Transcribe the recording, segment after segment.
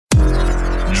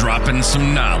dropping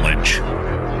some knowledge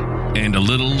and a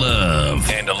little love.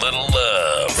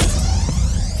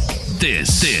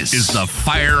 This is the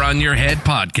Fire on Your Head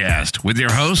podcast with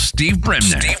your host, Steve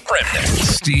Bremner.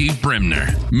 Steve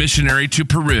Bremner, missionary to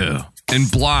Peru and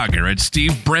blogger at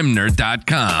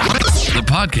stevebremner.com. The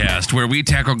podcast where we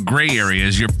tackle gray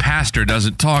areas your pastor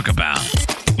doesn't talk about.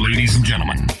 Ladies and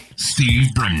gentlemen,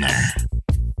 Steve Bremner.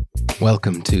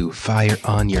 Welcome to Fire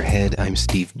on Your Head. I'm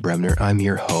Steve Bremner. I'm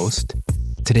your host.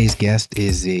 Today's guest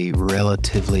is a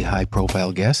relatively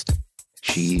high-profile guest.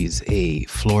 She's a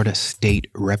Florida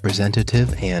State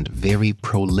Representative and very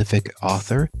prolific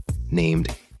author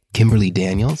named Kimberly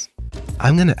Daniels.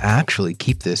 I'm going to actually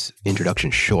keep this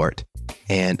introduction short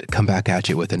and come back at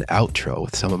you with an outro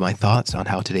with some of my thoughts on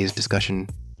how today's discussion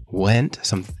went,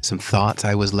 some thoughts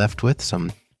I was left with,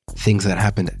 some things that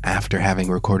happened after having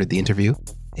recorded the interview.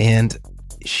 And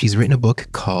she's written a book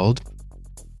called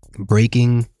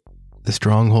Breaking the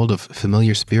Stronghold of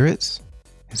Familiar Spirits.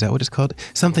 Is that what it's called?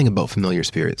 Something about familiar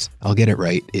spirits. I'll get it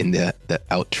right in the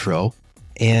outro.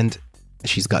 And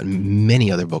she's got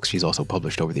many other books she's also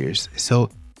published over the years. So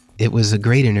it was a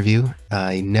great interview.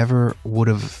 I never would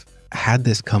have had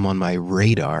this come on my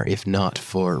radar if not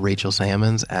for Rachel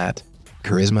Salmons at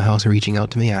Charisma House reaching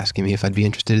out to me, asking me if I'd be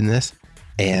interested in this.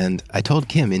 And I told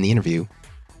Kim in the interview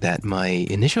that my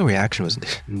initial reaction was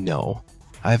no.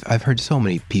 I've heard so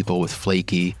many people with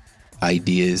flaky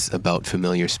ideas about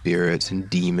familiar spirits and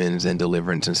demons and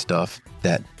deliverance and stuff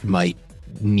that my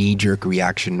knee-jerk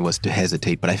reaction was to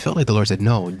hesitate. But I felt like the Lord said,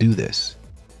 no, do this,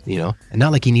 and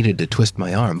not like he needed to twist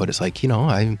my arm, but it's like,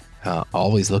 I'm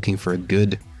always looking for a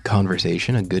good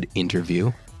conversation, a good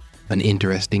interview, an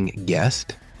interesting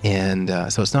guest. And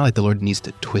so it's not like the Lord needs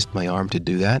to twist my arm to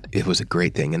do that. It was a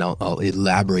great thing. And I'll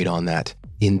elaborate on that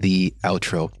in the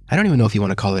outro. I don't even know if you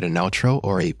want to call it an outro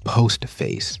or a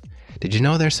postface. Did you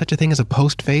know there's such a thing as a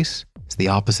postface? It's the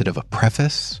opposite of a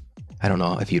preface. I don't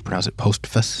know if you'd pronounce it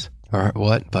postface or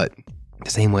what, but the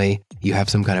same way you have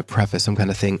some kind of preface, some kind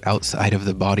of thing outside of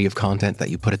the body of content that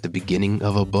you put at the beginning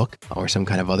of a book or some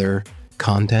kind of other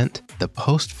content, the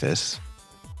postface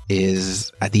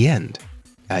is at the end.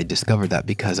 I discovered that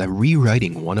because I'm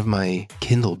rewriting one of my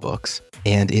Kindle books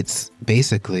and it's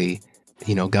basically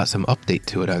got some update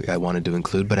to it I wanted to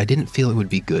include, but I didn't feel it would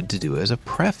be good to do as a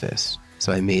preface.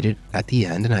 So I made it at the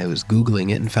end and I was Googling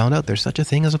it and found out there's such a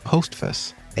thing as a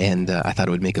postface. And I thought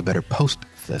it would make a better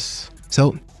postface.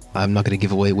 So I'm not going to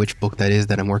give away which book that is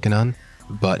that I'm working on,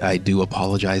 but I do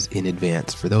apologize in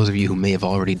advance for those of you who may have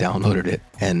already downloaded it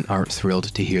and aren't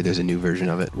thrilled to hear there's a new version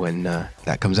of it when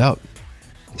that comes out.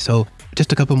 So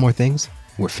just a couple more things.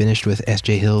 We're finished with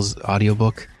S.J. Hill's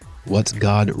audiobook, What's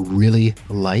God Really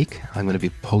Like? I'm going to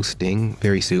be posting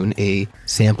very soon a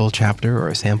sample chapter or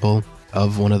a sample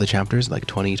of one of the chapters, like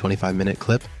 20-25 minute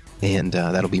clip. And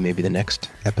that'll be maybe the next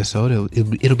episode.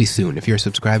 It'll be soon. If you're a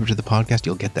subscriber to the podcast,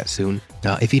 you'll get that soon.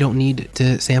 If you don't need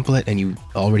to sample it and you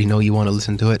already know you want to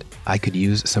listen to it, I could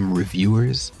use some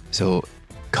reviewers. So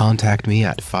contact me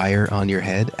at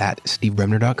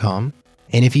fireonyourhead@stevebremner.com.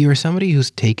 And if you are somebody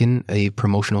who's taken a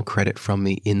promotional credit from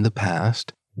me in the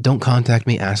past, don't contact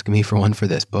me asking me for one for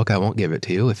this book. I won't give it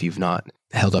to you if you've not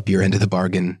held up your end of the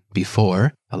bargain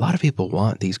before. A lot of people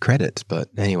want these credits, but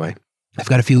anyway, I've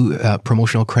got a few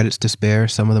promotional credits to spare.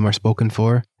 Some of them are spoken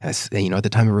for. As at the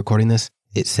time of recording this,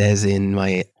 it says in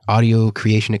my Audio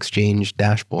Creation Exchange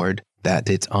dashboard that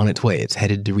it's on its way. It's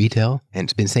headed to retail, and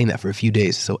it's been saying that for a few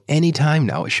days. So anytime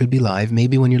now, it should be live.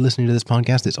 Maybe when you're listening to this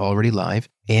podcast, it's already live.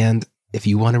 And if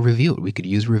you want to review it, we could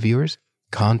use reviewers.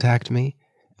 Contact me.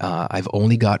 I've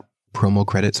only got promo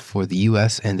credits for the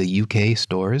US and the UK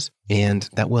stores, and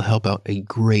that will help out a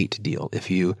great deal. If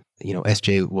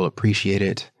SJ will appreciate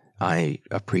it. I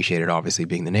appreciate it, obviously,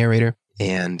 being the narrator.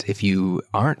 And if you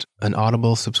aren't an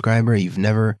Audible subscriber, you've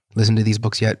never listened to these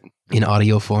books yet in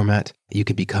audio format, you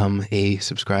can become a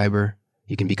subscriber.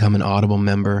 You can become an Audible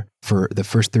member for the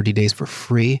first 30 days for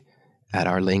free at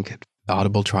our link,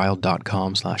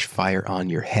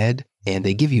 audibletrial.com/fireonyourhead. And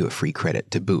they give you a free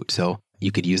credit to boot. So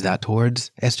you could use that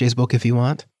towards SJ's book if you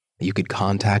want. You could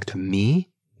contact me,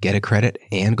 get a credit,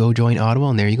 and go join Audible.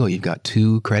 And there you go. You've got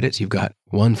 2 credits. You've got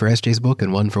one for SJ's book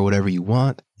and one for whatever you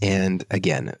want. And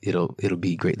again, it'll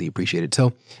be greatly appreciated.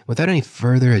 So without any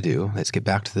further ado, let's get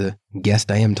back to the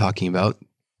guest I am talking about.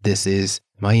 This is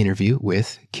my interview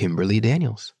with Kimberly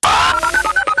Daniels.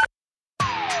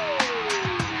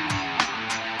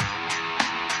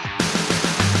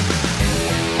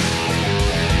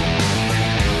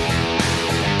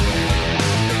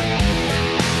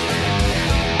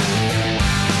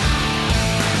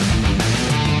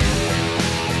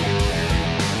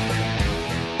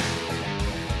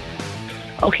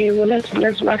 Okay, well,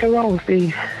 let's rock and roll,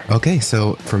 Steve. Okay,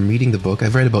 so from reading the book,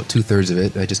 I've read about 2/3 of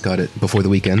it. I just got it before the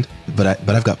weekend, but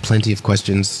I've got plenty of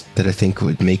questions that I think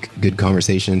would make good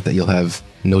conversation, that you'll have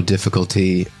no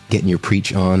difficulty getting your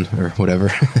preach on or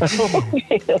whatever.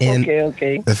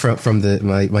 Okay. From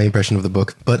my impression of the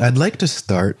book, but I'd like to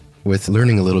start with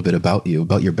learning a little bit about you,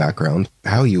 about your background,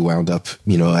 how you wound up,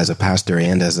 as a pastor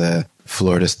and as a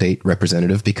Florida State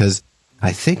Representative, because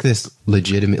I think this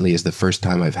legitimately is the first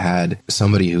time I've had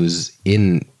somebody who's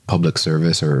in public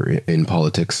service or in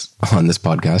politics on this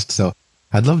podcast. So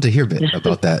I'd love to hear a bit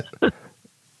about that.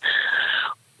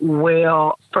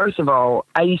 Well, first of all,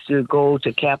 I used to go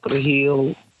to Capitol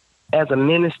Hill as a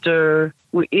minister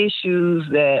with issues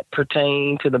that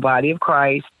pertain to the body of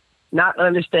Christ, not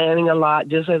understanding a lot,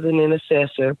 just as an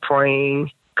intercessor, praying,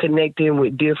 connecting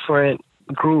with different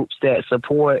groups that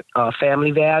support family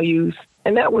values.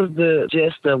 And that was the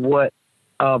gist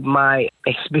of my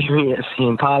experience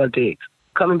in politics.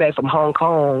 Coming back from Hong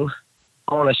Kong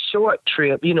on a short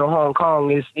trip, Hong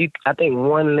Kong is, I think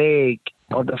one leg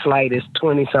of the flight is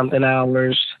 20-something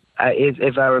hours,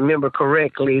 if I remember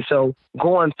correctly. So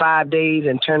going 5 days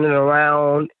and turning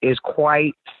around is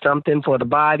quite something for the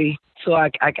body. So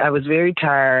I was very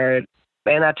tired,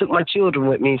 and I took my children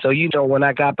with me. So, when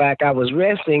I got back, I was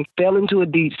resting, fell into a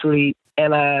deep sleep.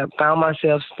 And I found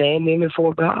myself standing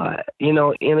before God, in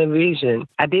a vision.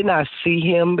 I did not see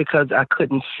him because I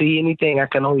couldn't see anything. I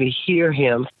could only hear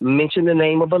him mention the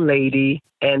name of a lady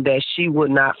and that she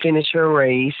would not finish her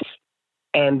race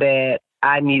and that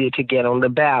I needed to get on the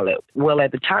ballot. Well,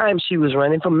 at the time, she was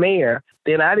running for mayor.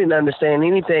 Then I didn't understand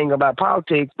anything about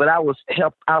politics, but I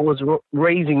was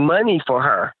raising money for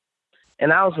her.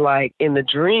 And I was like, in the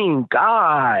dream,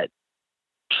 God,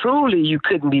 truly you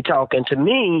couldn't be talking to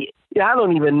me. I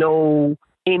don't even know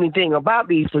anything about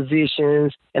these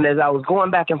positions. And as I was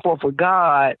going back and forth with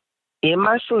God, in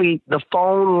my sleep, the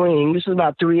phone rang. This was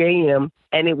about 3 a.m.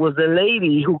 And it was the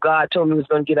lady who God told me was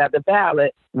going to get out the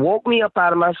ballot, woke me up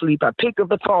out of my sleep. I picked up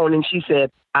the phone and she said,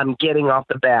 I'm getting off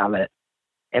the ballot.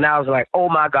 And I was like, oh,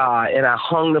 my God. And I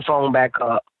hung the phone back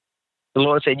up. The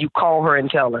Lord said, you call her and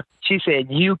tell her. She said,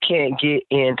 you can't get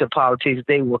into politics.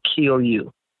 They will kill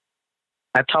you.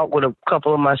 I talked with a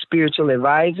couple of my spiritual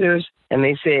advisors, and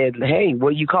they said, hey, what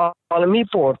are you calling me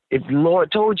for? If the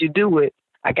Lord told you, do it.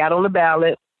 I got on the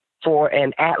ballot for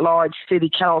an at-large city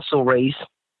council race,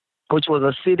 which was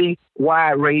a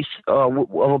city-wide race of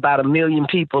about 1 million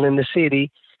people in the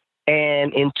city.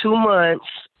 And in 2 months,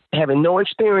 having no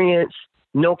experience,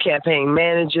 no campaign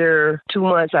manager, 2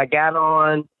 months I got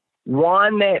on,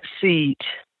 won that seat,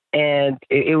 and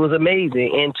it was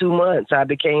amazing. In 2 months, I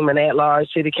became an at-large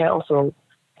city council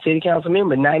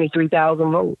member,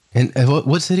 93,000 votes. And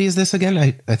what city is this again?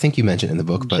 I think you mentioned in the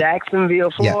book. But Jacksonville,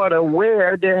 Florida,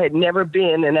 where there had never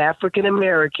been an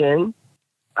African-American.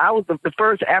 I was the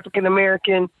first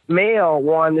African-American male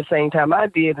won the same time I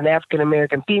did. An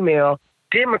African-American female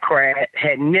Democrat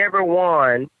had never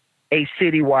won a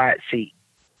citywide seat.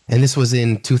 And this was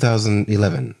in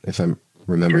 2011, if I'm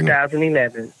remembering.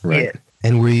 2011, right. Yes.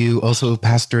 And were you also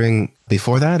pastoring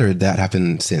before that, or did that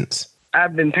happen since?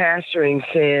 I've been pastoring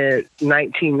since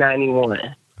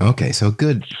 1991. Okay, so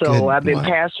good. So I've been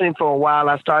pastoring for a while.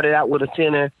 I started out with a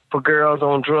center for girls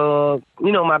on drugs.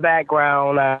 My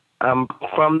background, I'm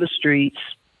from the streets.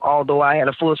 Although I had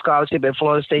a full scholarship at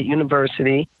Florida State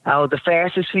University, I was the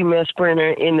fastest female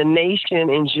sprinter in the nation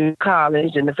in junior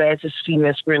college and the fastest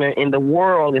female sprinter in the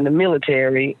world in the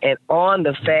military, and on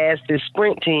the fastest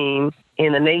sprint team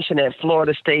in the nation at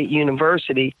Florida State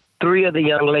University. 3 of the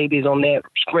young ladies on that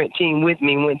sprint team with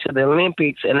me went to the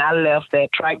Olympics, and I left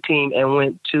that track team and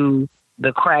went to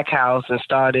the crack house and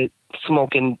started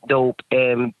smoking dope.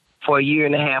 And for 1.5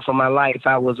 years of my life,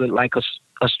 I was like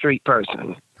a street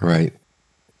person. Right.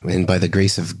 And by the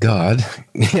grace of God,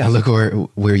 look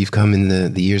where you've come in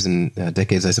the years and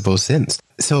decades, I suppose, since.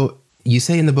 So you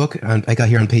say in the book, I got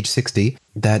here on page 60,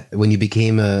 that when you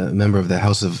became a member of the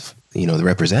House of the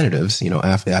Representatives,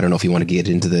 after, I don't know if you want to get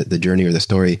into the journey or the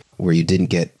story where you didn't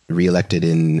get reelected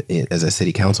as a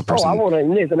city council person. I want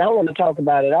to talk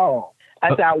about it all.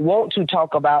 I want to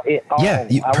talk about it all. Yeah,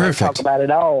 I want to talk about it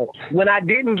all. When I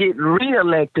didn't get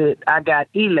reelected, I got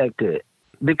elected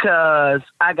because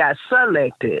I got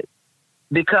selected,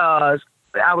 because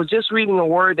I was just reading a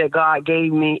word that God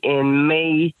gave me in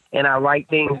May, and I write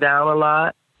things down a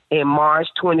lot. In March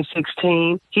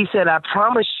 2016, he said, I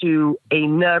promise you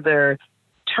another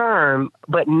term,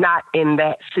 but not in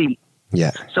that seat.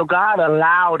 Yeah. So God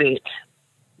allowed it.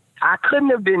 I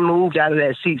couldn't have been moved out of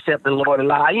that seat except the Lord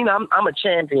allowed. I'm a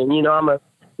champion. I'm a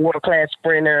world-class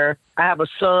sprinter. I have a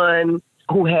son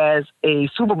who has a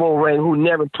Super Bowl ring who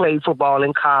never played football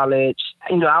in college.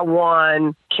 I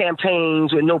won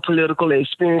campaigns with no political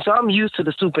experience. So I'm used to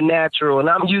the supernatural, and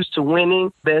I'm used to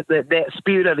winning, that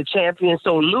spirit of the champion.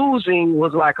 So losing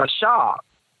was like a shock.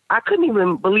 I couldn't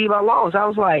even believe I lost. I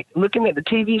was like looking at the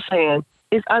TV saying,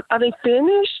 are they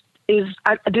finished?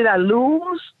 Did I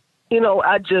lose?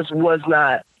 I just was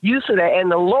not used to that.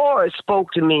 And the Lord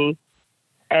spoke to me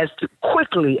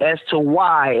quickly as to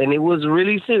why, and it was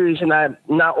really serious, and I'm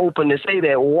not open to say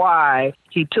that, why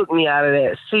he took me out of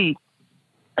that seat.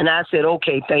 And I said,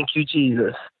 okay, thank you,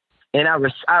 Jesus. And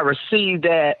I received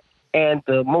that. And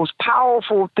the most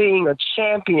powerful thing a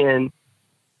champion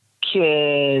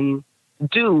can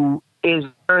do is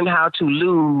learn how to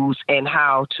lose and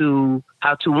how to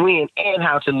win and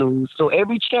how to lose. So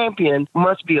every champion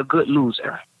must be a good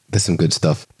loser. That's some good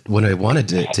stuff. What I wanted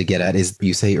to get at is,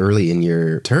 you say early in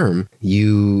your term,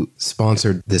 you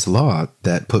sponsored this law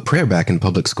that put prayer back in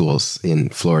public schools in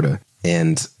Florida.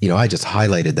 And, I just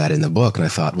highlighted that in the book, and I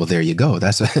thought, well, there you go.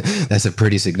 That's a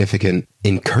pretty significant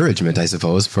encouragement, I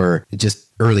suppose, for just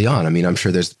early on. I mean, I'm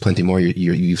sure there's plenty more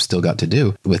you've still got to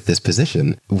do with this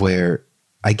position, where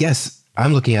I guess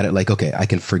I'm looking at it like, okay, I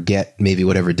can forget maybe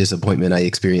whatever disappointment I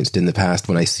experienced in the past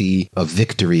when I see a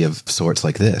victory of sorts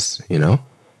like this,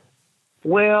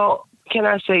 Well, can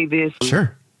I say this?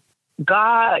 Sure.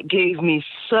 God gave me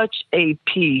such a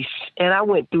peace, and I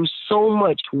went through so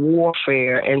much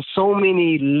warfare and so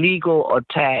many legal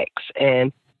attacks.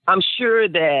 And I'm sure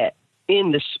that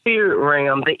in the spirit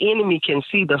realm, the enemy can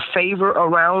see the favor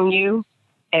around you,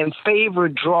 and favor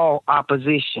draw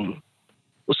opposition.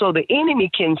 So the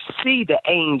enemy can see the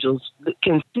angels,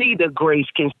 can see the grace,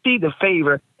 can see the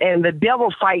favor, and the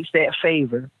devil fights that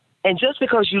favor. And just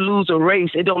because you lose a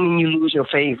race, it don't mean you lose your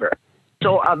favor.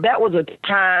 So that was a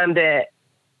time that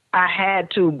I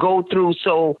had to go through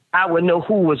so I would know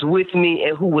who was with me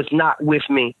and who was not with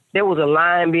me. There was a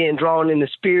line being drawn in the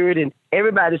spirit, and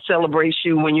everybody celebrates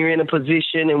you when you're in a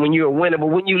position and when you're a winner. But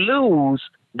when you lose,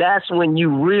 that's when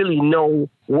you really know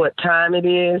what time it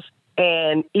is.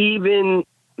 And even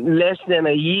less than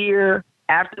a year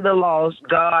after the loss,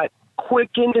 God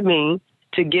quickened me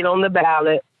to get on the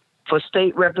ballot for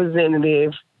State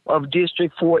Representative of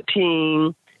District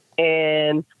 14.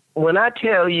 And when I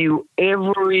tell you,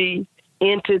 every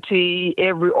entity,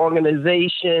 every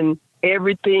organization,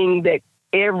 every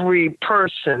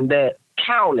person that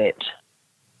counted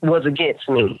was against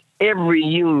me. Every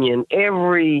union,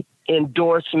 every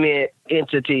endorsement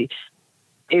entity.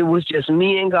 It was just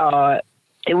me and God.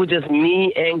 It was just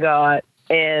me and God.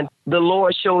 And the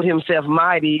Lord showed himself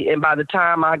mighty. And by the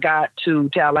time I got to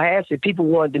Tallahassee, people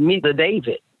wanted to meet the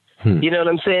David. You know what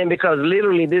I'm saying? Because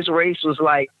literally this race was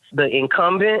like the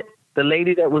incumbent, the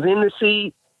lady that was in the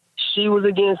seat, she was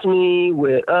against me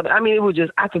it was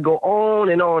just, I could go on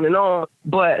and on and on.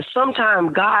 But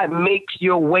sometimes God makes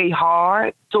your way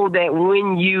hard so that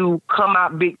when you come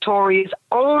out victorious,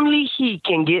 only he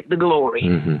can get the glory.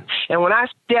 Mm-hmm. And when I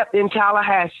stepped in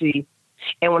Tallahassee,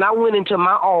 and when I went into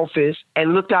my office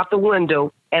and looked out the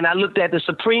window, and I looked at the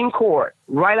Supreme Court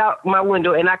right out my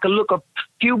window, and I could look a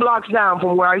few blocks down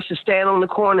from where I used to stand on the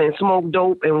corner and smoke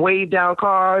dope and wave down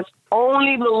cars,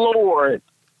 only the Lord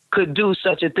could do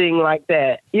such a thing like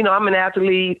that. I'm an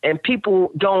athlete, and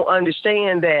people don't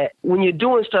understand that when you're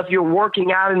doing stuff, you're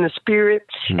working out in the spirit.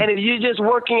 And if you're just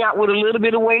working out with a little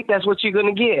bit of weight, that's what you're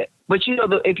going to get. But,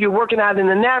 if you're working out in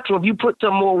the natural, if you put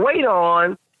some more weight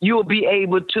on, you'll be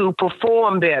able to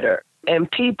perform better.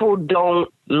 And people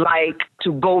don't like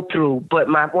to go through. But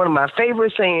one of my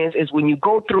favorite sayings is, when you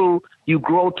go through, you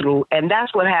grow through. And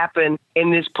that's what happened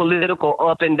in this political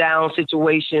up and down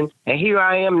situation. And here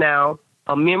I am now,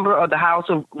 a member of the House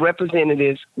of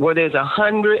Representatives, where there's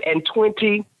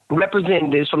 120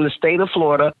 representatives from the state of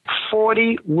Florida,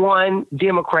 41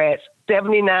 Democrats,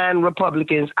 79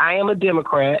 Republicans. I am a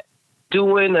Democrat,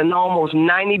 doing an almost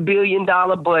 $90 billion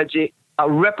budget,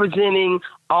 representing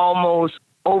almost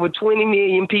over 20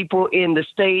 million people in the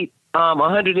state,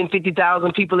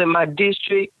 150,000 people in my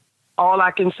district. All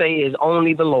I can say is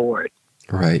only the Lord.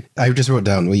 Right. I just wrote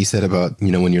down what you said about,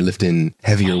 when you're lifting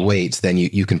heavier weights, then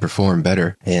you can perform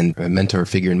better. And a mentor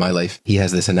figure in my life, he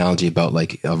has this analogy about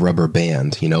like a rubber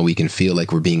band. We can feel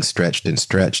like we're being stretched.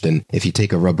 And if you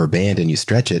take a rubber band and you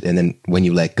stretch it, and then when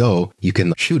you let go, you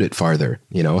can shoot it farther,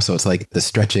 So it's like the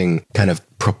stretching kind of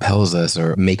propels us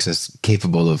or makes us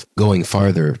capable of going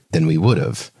farther than we would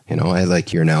have. I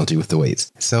like your analogy with the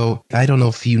weights. So I don't know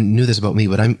if you knew this about me,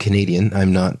 but I'm Canadian.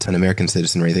 I'm not an American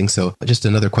citizen or anything. So just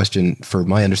another question for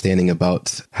my understanding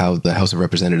about how the House of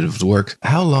Representatives work.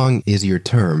 How long is your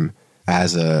term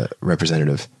as a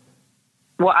representative?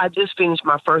 Well, I just finished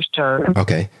my first term.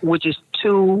 Okay. Which is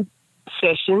 2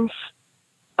 sessions.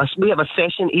 We have a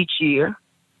session each year.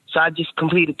 So I just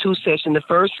completed 2 sessions. The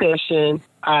first session,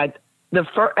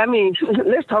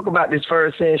 let's talk about this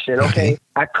first session, okay?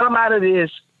 I come out of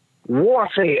this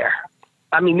warfare.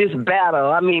 This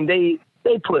battle.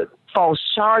 They put false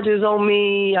charges on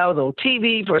me. I was on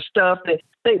TV for stuff that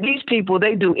these people,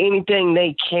 they do anything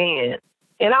they can.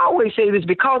 And I always say this,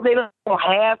 because they don't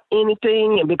have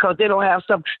anything and because they don't have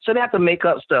stuff, so they have to make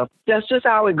up stuff. That's just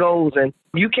how it goes. And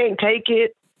you can't take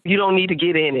it. You don't need to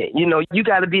get in it. You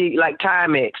got to be like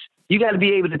Timex. You got to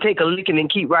be able to take a licking and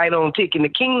keep right on ticking. The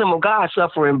kingdom of God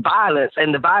suffering violence,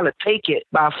 and the violent take it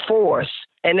by force.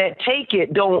 And that take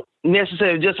it don't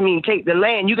necessarily just mean take the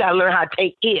land. You got to learn how to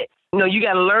take it. You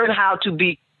got to learn how to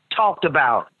be talked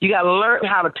about. You got to learn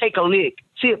how to take a lick.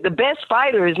 See, the best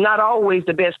fighter is not always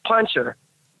the best puncher.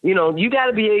 You got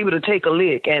to be able to take a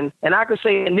lick. And I could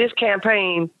say in this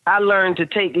campaign, I learned to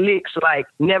take licks like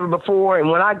never before.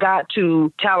 And when I got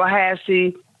to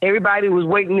Tallahassee, everybody was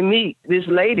waiting to meet this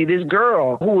lady, this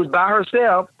girl who was by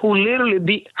herself, who literally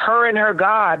beat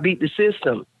the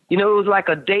system. It was like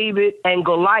a David and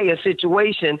Goliath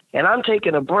situation. And I'm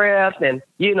taking a breath and,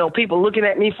 people looking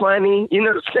at me funny, you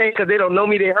know what I'm saying? Because they don't know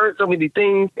me. They heard so many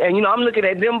things. And, I'm looking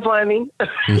at them funny.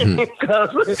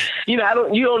 Because, you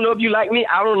don't know if you like me.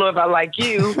 I don't know if I like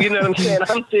you. You know what I'm saying?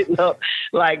 I'm sitting up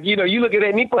like, you looking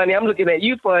at me funny. I'm looking at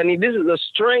you funny. This is a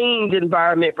strange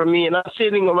environment for me. And I'm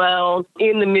sitting around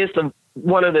in the midst of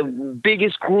one of the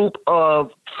biggest group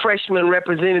of freshman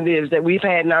representatives that we've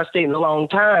had in our state in a long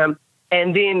time.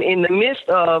 And then in the midst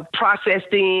of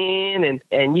processing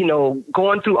and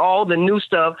going through all the new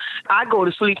stuff, I go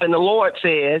to sleep and the Lord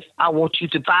says, I want you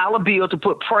to file a bill to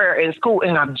put prayer in school.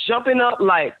 And I'm jumping up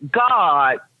like,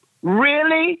 God,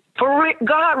 really?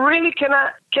 God, really? Can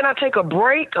I take a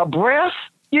break, a breath?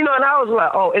 And I was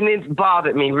like, oh, and it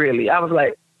bothered me really. I was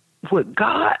like, what,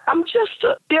 God?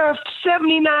 There are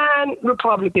 79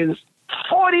 Republicans,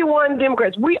 41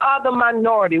 Democrats. We are the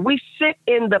minority. We sit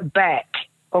in the back.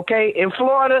 Okay, in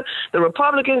Florida, the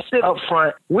Republicans sit up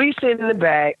front. We sit in the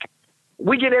back.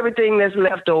 We get everything that's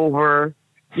left over.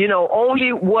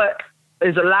 Only what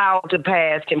is allowed to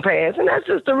pass can pass. And that's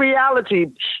just the reality.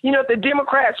 If the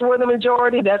Democrats were the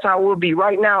majority, that's how it will be.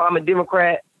 Right now, I'm a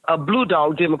Democrat, a blue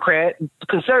dog Democrat,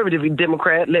 conservative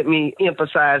Democrat. Let me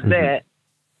emphasize that.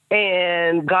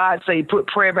 And God say, put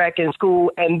prayer back in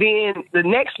school. And then the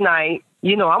next night,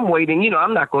 I'm waiting.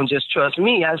 I'm not going to just trust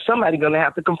me. Somebody's going to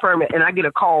have to confirm it. And I get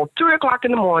a call 3:00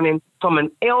 in the morning from an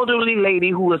elderly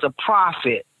lady who is a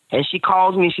prophet. And she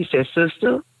calls me. She says,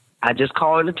 sister, I just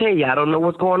called to tell you, I don't know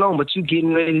what's going on, but you're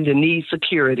getting ready to need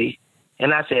security.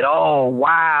 And I said, oh,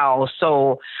 wow.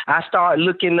 So I started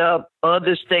looking up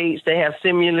other states that have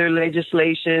similar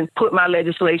legislation, put my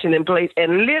legislation in place.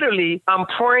 And literally, I'm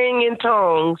praying in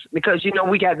tongues because,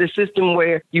 we got this system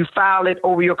where you file it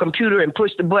over your computer and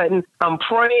push the button. I'm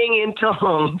praying in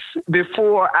tongues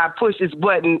before I push this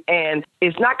button. And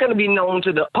it's not going to be known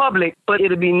to the public, but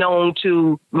it'll be known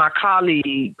to my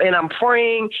colleague. And I'm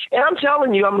praying and I'm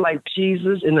telling you, I'm like,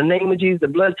 Jesus, in the name of Jesus, the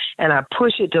blood, and I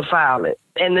push it to file it.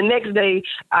 And the next day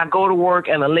I go to work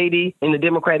and a lady in the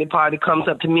Democratic Party comes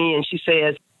up to me and she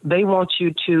says, they want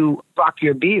you to rock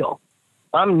your bill.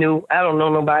 I'm new. I don't know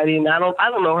nobody. And I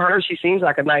don't know her. She seems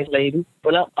like a nice lady.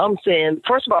 But I'm saying,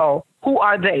 first of all, who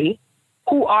are they?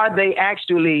 Who are they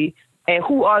actually? And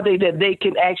who are they that they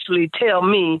can actually tell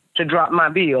me to drop my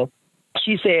bill?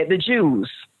 She said, the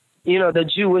Jews, the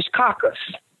Jewish caucus.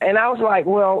 And I was like,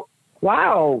 well,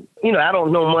 wow, I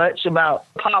don't know much about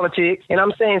politics. And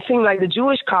I'm saying, it seemed like the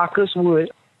Jewish caucus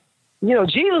would,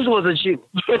 Jesus was a Jew.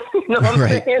 You know what I'm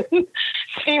saying?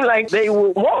 Seemed like they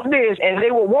would want this and they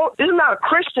would want, this is not a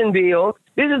Christian bill.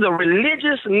 This is a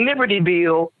religious liberty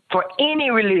bill for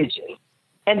any religion.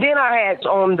 And then I had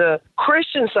on the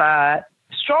Christian side,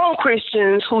 strong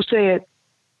Christians who said,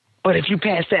 but if you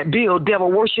pass that bill,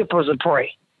 devil worshipers will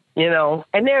pray.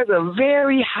 And there's a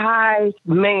very high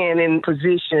man in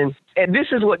position. And this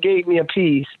is what gave me a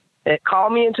peace. That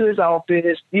called me into his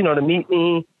office, to meet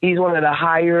me. He's one of the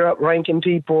higher up ranking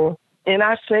people. And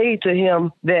I say to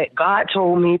him that God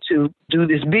told me to do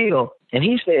this bill. And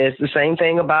he says the same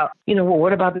thing about, well,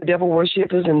 what about the devil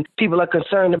worshipers? And people are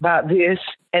concerned about this.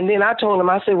 And then I told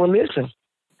him, I said, well, listen.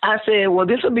 I said, well,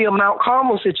 this will be a Mount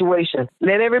Carmel situation.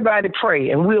 Let everybody pray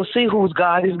and we'll see whose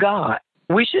God is God.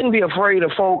 We shouldn't be afraid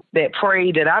of folk that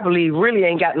pray that I believe really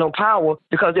ain't got no power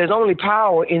because there's only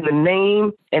power in the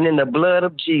name and in the blood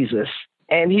of Jesus.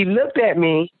 And he looked at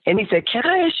me and he said, can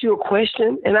I ask you a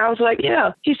question? And I was like,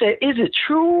 yeah. He said, is it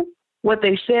true what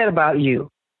they said about you?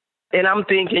 And I'm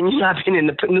thinking, I've been in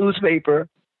the newspaper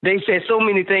They said so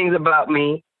many things about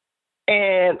me.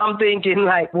 And I'm thinking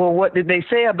like, well, what did they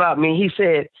say about me? He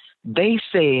said, they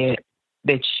said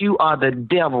that you are the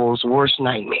devil's worst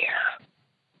nightmare.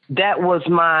 That was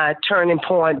my turning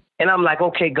point. And I'm like,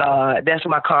 okay, God, that's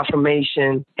my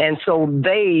confirmation. And so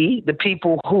the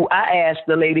people who I asked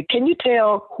the lady, can you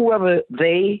tell whoever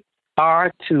they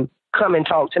are to come and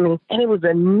talk to me? And it was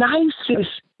the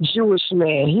nicest Jewish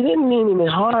man. He didn't mean any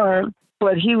harm,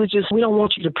 but he was just, we don't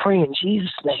want you to pray in Jesus'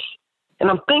 name. And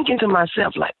I'm thinking to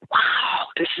myself, like, wow,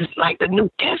 this is like the New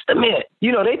Testament.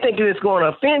 You know, they thinking it's going to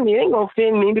offend me. It ain't going to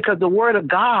offend me because the word of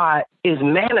God is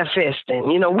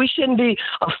manifesting. You know, we shouldn't be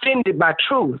offended by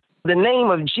truth. The name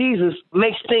of Jesus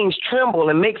makes things tremble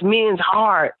and makes men's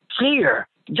heart fear.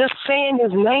 Just saying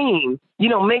his name, you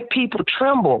know, make people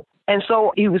tremble. And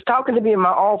so he was talking to me in my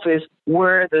office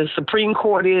where the Supreme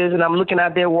Court is, and I'm looking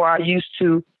out there where I used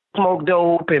to smoke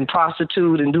dope and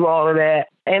prostitute and do all of that.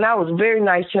 And I was very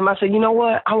nice to him. I said, you know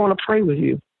what? I want to pray with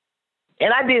you.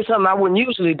 And I did something I wouldn't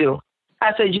usually do.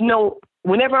 I said, you know,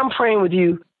 whenever I'm praying with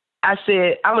you, I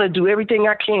said, I'm going to do everything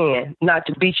I can not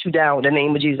to beat you down with the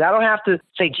name of Jesus. I don't have to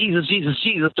say Jesus, Jesus,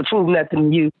 Jesus to prove nothing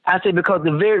to you. I said, because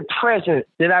the very presence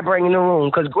that I bring in the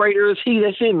room, because greater is he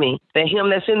that's in me than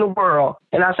him that's in the world.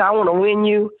 And I said, I want to win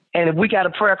you. And if we got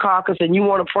a prayer caucus and you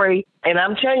want to pray, and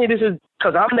I'm telling you this is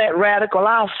because I'm that radical,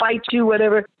 I'll fight you,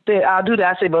 whatever, that I'll do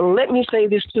that. I said, but let me say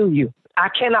this to you. I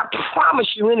cannot promise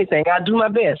you anything. I'll do my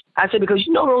best. I said, because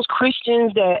you know those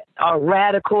Christians that are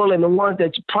radical and the ones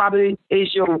that probably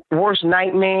is your worst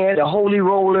nightmare, the holy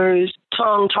rollers,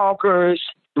 tongue talkers,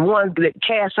 the ones that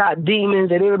cast out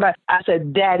demons and everybody. I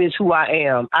said, that is who I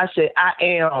am. I said, I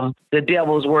am the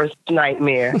devil's worst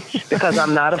nightmare because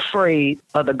I'm not afraid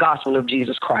of the gospel of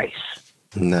Jesus Christ.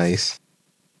 Nice.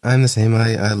 I'm the same.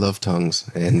 I love tongues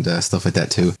and stuff like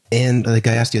that too. And like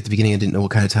I asked you at the beginning, I didn't know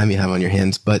what kind of time you have on your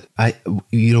hands, but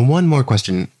one more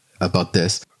question about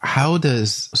this. How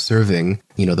does serving,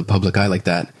 the public eye like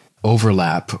that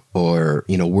overlap or,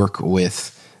 work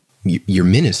with your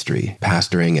ministry,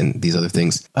 pastoring and these other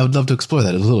things? I would love to explore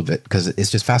that a little bit because it's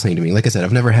just fascinating to me. Like I said,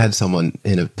 I've never had someone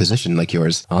in a position like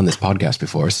yours on this podcast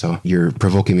before. So you're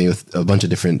provoking me with a bunch of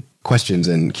different questions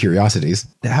and curiosities.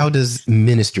 How does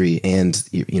ministry and,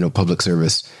 public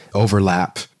service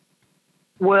overlap?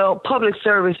 Well, public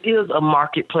service is a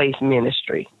marketplace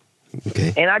ministry.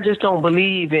 Okay. And I just don't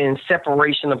believe in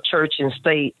separation of church and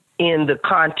state in the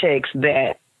context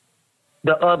that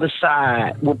the other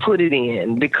side will put it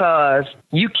in, because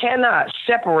you cannot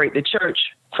separate the church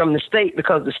from the state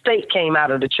because the state came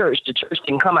out of the church. The church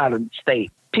didn't come out of the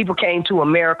state. People came to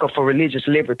America for religious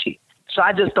liberty. So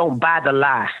I just don't buy the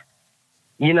lie.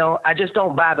 I just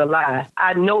don't buy the lie.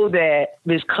 I know that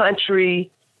this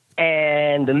country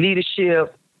and the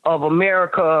leadership of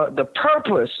America, the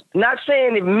purpose, not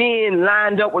saying if men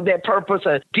lined up with that purpose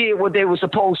or did what they were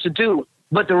supposed to do,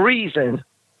 but the reason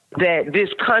that this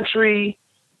country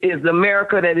is the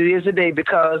America that it is today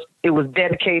because it was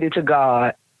dedicated to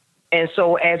God. And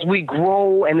so as we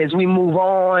grow and as we move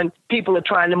on, people are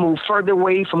trying to move further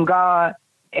away from God.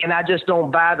 And I just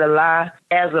don't buy the lie.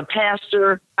 As a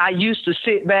pastor, I used to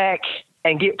sit back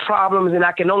and get problems and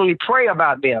I can only pray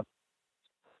about them.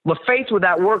 But faith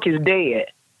without work is dead.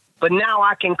 But now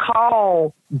I can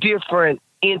call different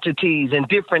entities and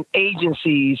different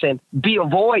agencies and be a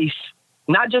voice,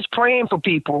 not just praying for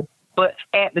people, but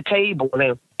at the table.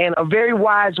 And a very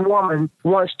wise woman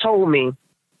once told me,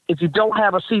 if you don't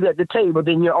have a seat at the table,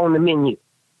 then you're on the menu.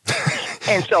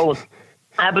 And so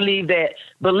I believe that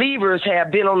believers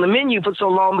have been on the menu for so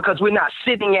long because we're not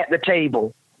sitting at the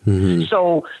table. Mm-hmm.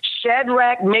 So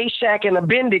Shadrach, Meshach, and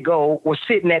Abednego were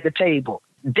sitting at the table.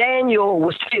 Daniel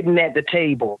was sitting at the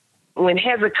table. When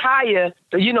Hezekiah,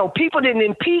 people didn't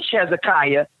impeach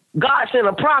Hezekiah. God sent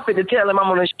a prophet to tell him,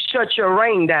 I'm going to shut your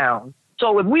reign down.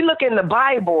 So if we look in the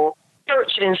Bible,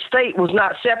 church and state was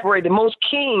not separated. Most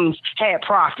kings had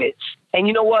prophets. And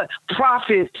you know what?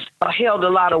 Prophets held a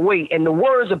lot of weight, and the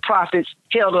words of prophets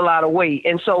held a lot of weight.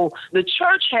 And so the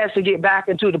church has to get back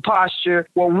into the posture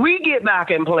where we get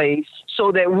back in place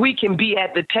so that we can be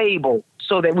at the table,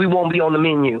 so that we won't be on the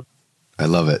menu. I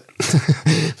love it.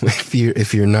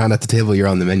 If you're not at the table, you're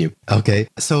on the menu. Okay.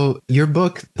 So your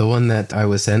book, the one that I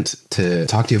was sent to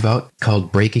talk to you about,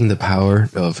 called Breaking the Power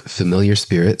of Familiar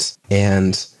Spirits.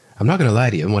 And I'm not going to lie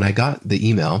to you. When I got the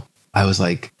email, I was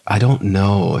like, I don't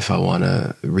know if I want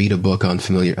to read a book on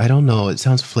familiar. I don't know. It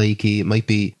sounds flaky. It might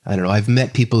be, I don't know. I've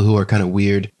met people who are kind of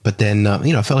weird, but then,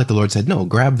 I felt like the Lord said, no,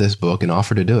 grab this book and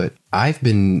offer to do it. I've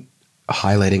been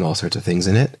highlighting all sorts of things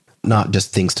in it. not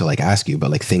just things to like ask you,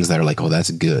 but like things that are like, oh, that's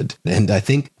good. And I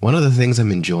think one of the things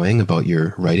I'm enjoying about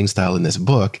your writing style in this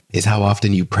book is how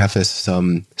often you preface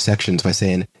some sections by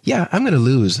saying, yeah, I'm going to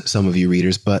lose some of you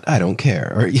readers, but I don't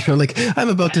care. Or, like I'm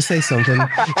about to say something.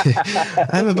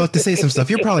 I'm about to say some stuff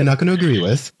you're probably not going to agree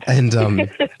with. And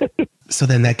so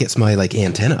then that gets my like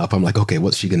antenna up. I'm like, okay,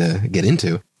 what's she going to get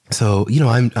into? So,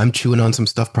 I'm chewing on some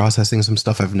stuff, processing some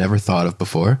stuff I've never thought of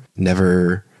before,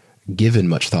 never given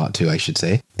much thought to, I should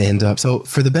say. And so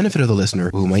for the benefit of the listener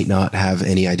who might not have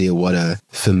any idea what a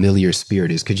familiar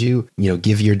spirit is, could you,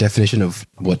 give your definition of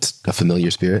what's a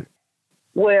familiar spirit?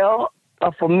 Well,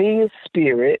 a familiar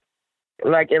spirit,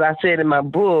 like I said in my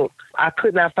book, I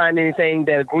could not find anything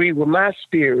that agreed with my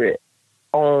spirit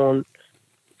on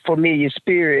familiar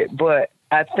spirit, but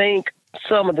I think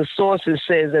some of the sources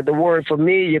says that the word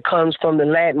familiar comes from the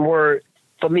Latin word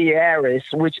familiaris,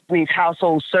 which means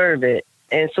household servant.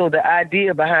 And so the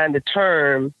idea behind the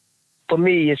term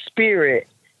familiar spirit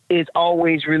is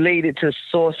always related to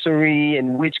sorcery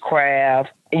and witchcraft,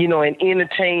 and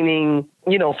entertaining,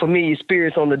 familiar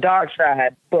spirits on the dark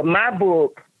side. But my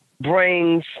book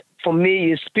brings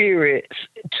familiar spirits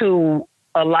to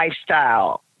a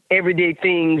lifestyle, everyday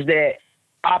things that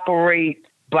operate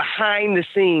behind the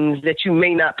scenes that you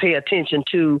may not pay attention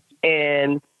to.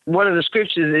 And one of the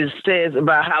scriptures says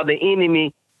about how the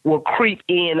enemy will creep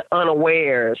in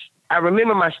unawares. I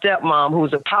remember my stepmom, who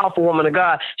was a powerful woman of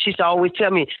God, she used to always tell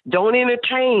me, don't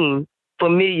entertain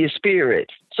familiar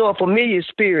spirits. So a familiar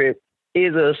spirit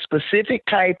is a specific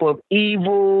type of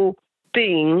evil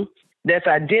thing that's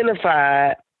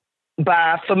identified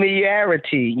by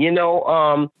familiarity.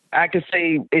 I could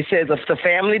say it says a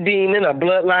family demon, a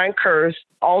bloodline curse,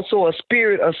 also a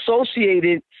spirit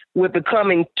associated with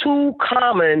becoming too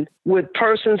common with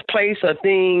persons, place, or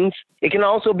things. It can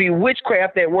also be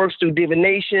witchcraft that works through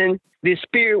divination. This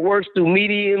spirit works through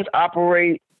mediums,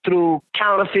 operate through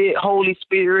counterfeit Holy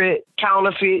Spirit,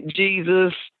 counterfeit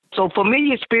Jesus. So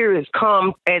familiar spirits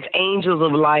come as angels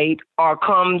of light or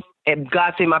come, and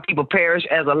God said, my people perish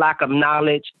as a lack of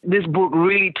knowledge. This book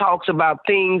really talks about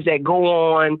things that go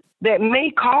on that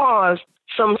may cause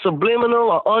some subliminal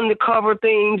or undercover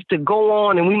things to go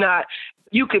on, and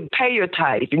you can pay your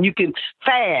tithe, and you can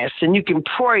fast, and you can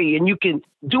pray, and you can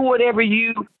do whatever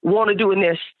you want to do, and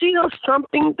there's still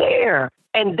something there.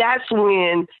 And that's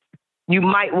when you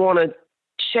might want to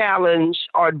challenge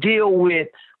or deal with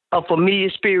a familiar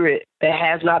spirit that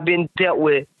has not been dealt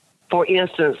with, for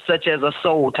instance, such as a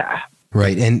soul tie.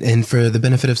 Right. And for the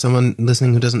benefit of someone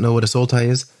listening who doesn't know what a soul tie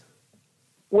is?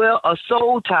 Well, a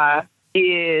soul tie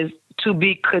is to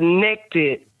be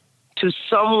connected to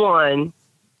someone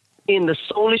in the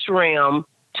soulish realm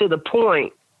to the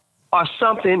point, or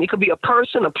something, it could be a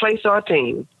person, a place, or a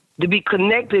thing, to be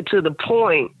connected to the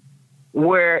point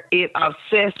where it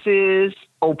obsesses,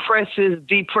 oppresses,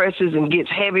 depresses, and gets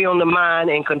heavy on the mind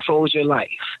and controls your life.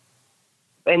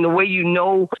 And the way you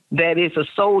know that it's a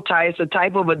soul tie, it's a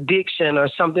type of addiction or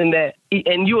something that,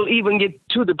 and you'll even get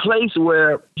to the place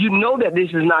where you know that this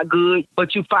is not good,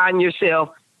 but you find yourself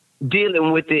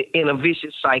dealing with it in a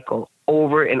vicious cycle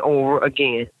over and over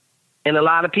again. And a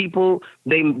lot of people,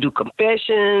 they do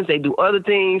confessions, they do other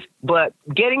things, but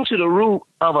getting to the root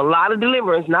of a lot of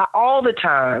deliverance, not all the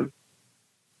time,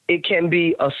 it can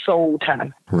be a soul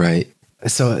tie. Right.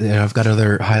 So I've got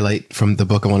another highlight from the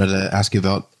book I wanted to ask you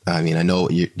about. I mean, I know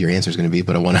your answer is going to be,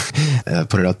 but I want to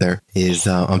put it out there, is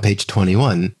on page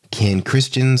 21, can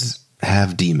Christians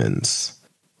have demons?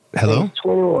 Hello? Page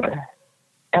 21.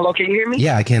 Hello, can you hear me?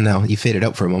 Yeah, I can now. You faded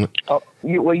out for a moment. Oh,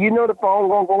 the phone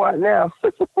won't go out now.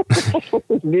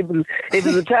 If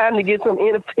it's a time to get some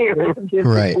interference,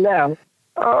 right now.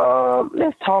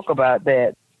 Let's talk about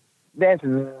that. That's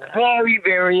very,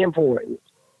 very important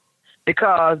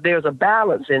because there's a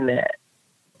balance in that.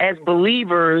 As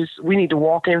believers, we need to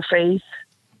walk in faith.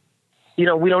 We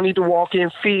don't need to walk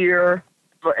in fear.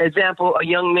 For example, a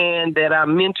young man that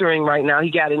I'm mentoring right now,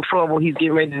 he got in trouble. He's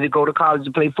getting ready to go to college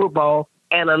to play football.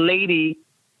 And a lady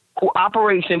who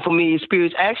operates in familiar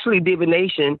spirits, actually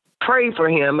divination, prayed for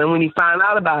him. And when he found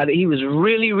out about it, he was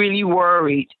really, really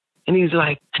worried. And he was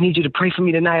like, I need you to pray for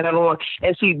me tonight. I don't want.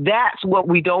 And see, that's what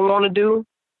we don't want to do.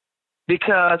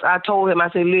 Because I told him, I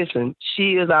said, listen,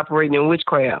 she is operating in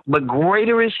witchcraft, but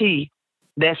greater is he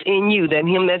that's in you than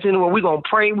him that's in the world. We're going to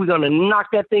pray. We're going to knock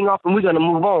that thing off and we're going to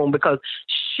move on because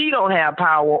she don't have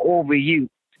power over you.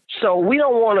 So we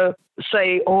don't want to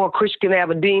say, oh, a Christian can have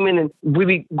a demon and we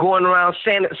be going around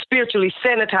spiritually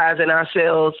sanitizing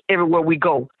ourselves everywhere we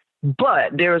go.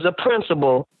 But there is a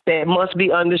principle that must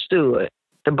be understood.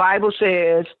 The Bible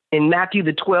says in Matthew,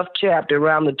 the 12th chapter,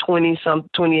 around the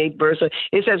 28th verse,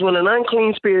 it says when an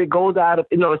unclean spirit goes out of,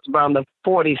 it's around the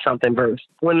 40-something verse.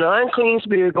 When an unclean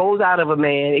spirit goes out of a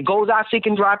man, it goes out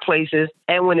seeking dry places,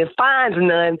 and when it finds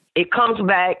none, it comes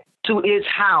back to its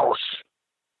house,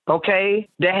 okay,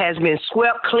 that has been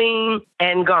swept clean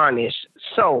and garnished.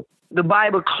 So the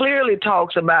Bible clearly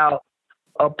talks about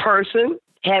a person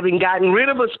having gotten rid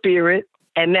of a spirit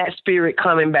and that spirit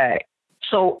coming back.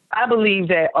 So I believe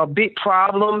that a big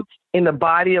problem in the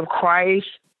body of Christ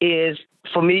is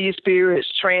familiar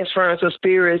spirits, transference of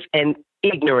spirits, and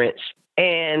ignorance.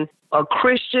 And a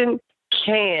Christian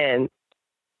can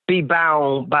be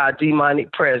bound by a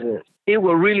demonic presence. It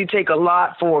will really take a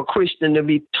lot for a Christian to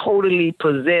be totally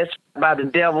possessed by the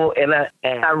devil, and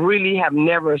I really have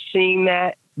never seen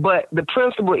that. But the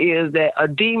principle is that a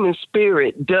demon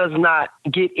spirit does not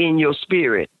get in your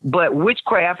spirit. But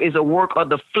witchcraft is a work of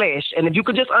the flesh. And if you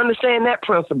could just understand that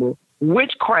principle,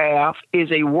 witchcraft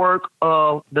is a work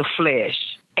of the flesh.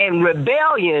 And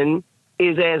rebellion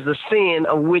is as the sin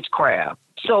of witchcraft.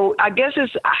 So I guess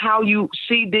it's how you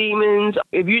see demons.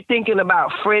 If you're thinking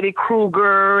about Freddy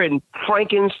Krueger and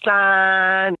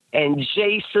Frankenstein and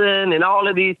Jason and all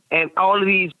of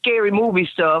these scary movie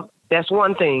stuff, that's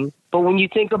one thing. But when you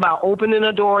think about opening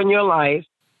a door in your life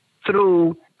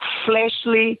through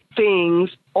fleshly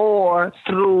things or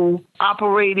through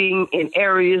operating in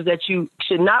areas that you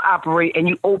should not operate, and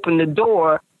you open the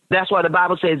door, that's why the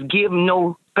Bible says give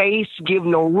no space, give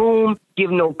no room,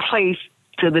 give no place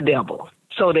to the devil.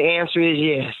 So the answer is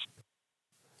yes.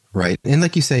 Right. And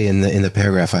like you say in the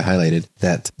paragraph I highlighted,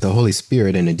 that the Holy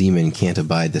Spirit and a demon can't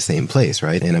abide the same place,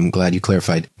 right? And I'm glad you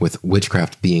clarified with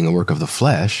witchcraft being a work of the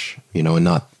flesh, and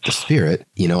not the spirit.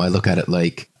 I look at it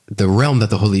like the realm that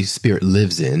the Holy Spirit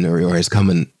lives in or has come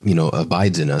and,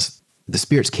 abides in us. The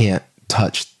spirits can't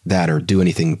touch that or do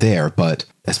anything there. But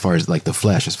as far as like the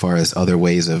flesh, as far as other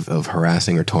ways of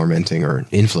harassing or tormenting or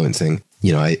influencing,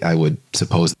 I would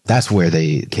suppose that's where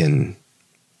they can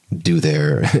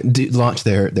launch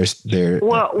their.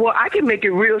 Well, I can make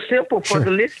it real simple for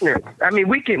the listeners. I mean,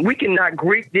 we cannot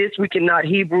Greek this, we cannot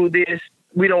Hebrew this.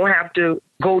 We don't have to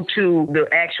go to the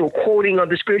actual quoting of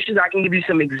the scriptures. I can give you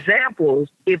some examples.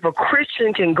 If a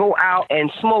Christian can go out and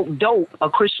smoke dope, a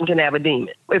Christian can have a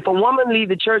demon. If a woman leave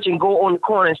the church and go on the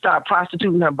corner and start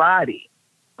prostituting her body,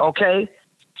 okay?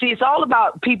 See, it's all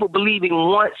about people believing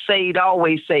once saved,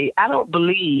 always saved. I don't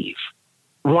believe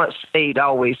once saved,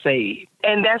 always saved.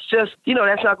 And that's just,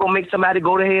 that's not going to make somebody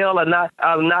go to hell or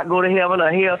not go to heaven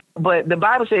or hell. But the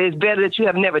Bible says it's better that you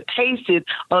have never tasted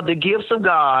of the gifts of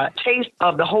God, taste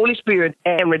of the Holy Spirit,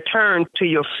 and return to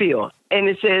your filth. And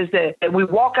it says that we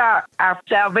walk out our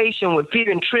salvation with fear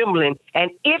and trembling.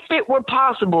 And if it were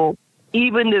possible,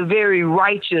 even the very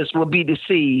righteous will be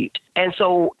deceived. And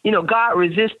so, God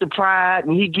resists the pride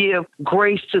and he gives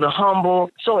grace to the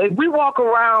humble. So if we walk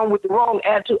around with the wrong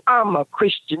attitude, I'm a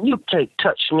Christian, you can't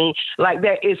touch me like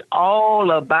that, it's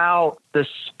all about the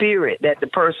spirit that the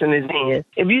person is in.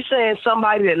 If you're saying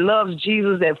somebody that loves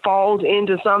Jesus that falls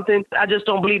into something, I just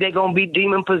don't believe they're going to be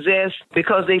demon possessed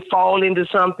because they fall into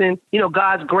something.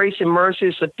 God's grace and mercy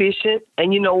is sufficient.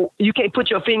 And, you can't put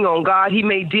your finger on God. He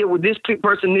may deal with this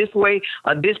person this way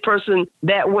or this person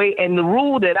that way. And the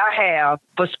rule that I have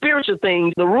for spiritual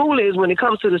things, the rule is when it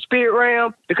comes to the spirit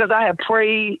realm, because I have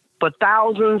prayed for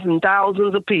thousands and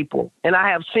thousands of people, and I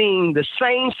have seen the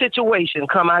same situation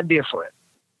come out different.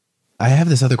 I have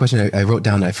this other question I wrote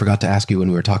down. I forgot to ask you when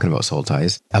we were talking about soul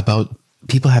ties, about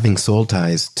people having soul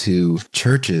ties to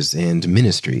churches and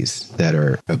ministries that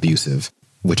are abusive,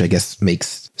 which I guess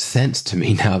makes sense to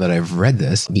me now that I've read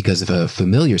this, because if a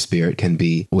familiar spirit can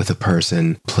be with a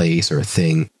person, place, or a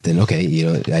thing, then okay,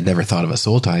 I'd never thought of a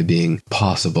soul tie being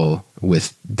possible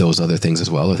with those other things as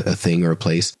well, a thing or a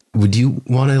place. Would you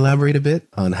want to elaborate a bit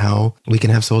on how we can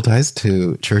have soul ties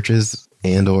to churches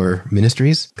and or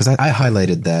ministries? Because I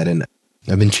highlighted that, and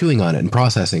I've been chewing on it and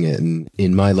processing it, and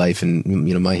in my life and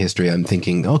my history, I'm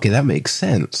thinking, okay, that makes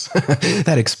sense.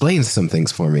 That explains some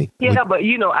things for me. Yeah, but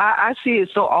I see it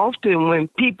so often when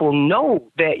people know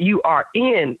that you are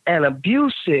in an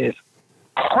abusive,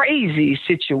 crazy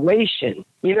situation.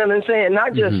 You know what I'm saying?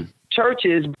 Not just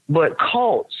churches, but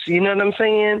cults. You know what I'm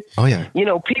saying? Oh, yeah.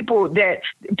 People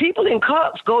in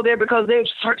cults go there because they're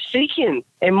seeking.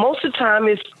 And most of the time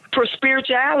it's for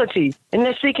spirituality. And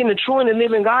they're seeking the true and the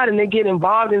living God, and they get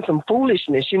involved in some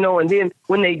foolishness, And then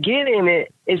when they get in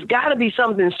it, it's got to be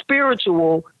something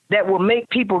spiritual that will make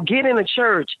people get in a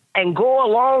church and go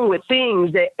along with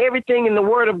things that everything in the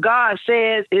Word of God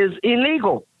says is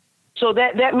illegal. So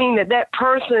that means that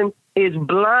person is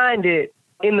blinded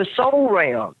in the soul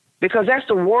realm, because that's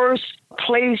the worst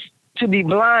place to be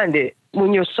blinded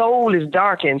when your soul is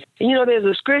darkened. You know, there's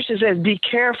a scripture that says, be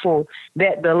careful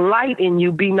that the light in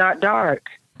you be not dark.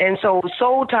 And so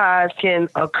soul ties can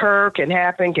occur, can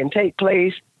happen, can take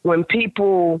place when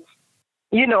people,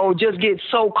 you know, just get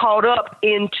so caught up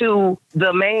into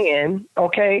the man,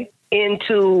 okay,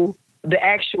 into the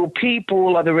actual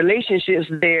people or the relationships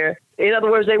there. In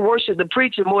other words, they worship the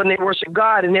preacher more than they worship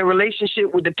God, and their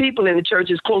relationship with the people in the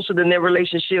church is closer than their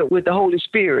relationship with the Holy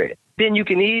Spirit. Then you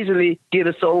can easily get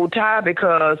a soul tie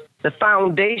because the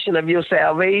foundation of your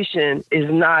salvation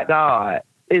is not God.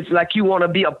 It's like you want to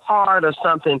be a part of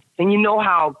something. And you know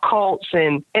how cults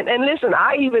and listen,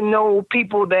 I even know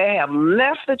people that have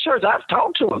left the church. I've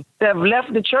talked to them that have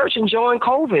left the church and joined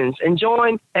covens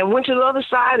and went to the other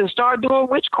side and started doing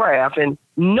witchcraft and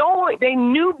knowing they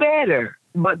knew better.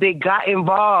 But they got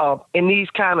involved in these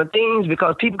kind of things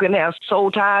because people can have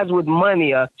soul ties with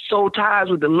money or soul ties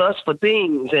with the lust for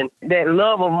things. And that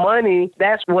love of money,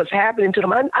 that's what's happening to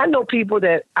them. I know people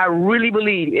that I really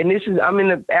believe, and I'm in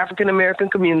the African-American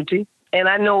community, and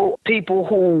I know people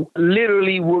who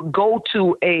literally would go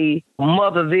to a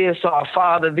mother this or a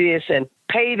father this and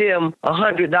pay them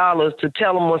 $100 to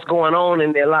tell them what's going on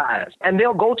in their lives. And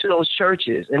they'll go to those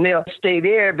churches and they'll stay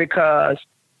there because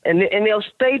And they'll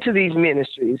stay to these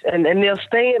ministries and they'll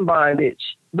stay in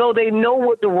bondage. Though they know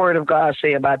what the word of God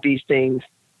say about these things,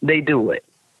 they do it.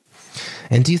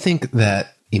 And do you think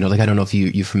that, you know, like, I don't know if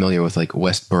you're familiar with like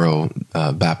Westboro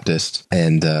Baptist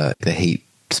and the hate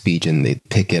speech, and they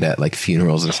picket at like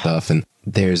funerals and stuff. And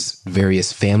there's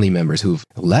various family members who've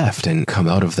left and come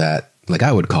out of that. Like,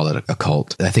 I would call it a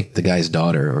cult. I think the guy's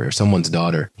daughter or someone's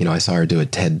daughter, you know, I saw her do a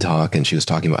TED talk and she was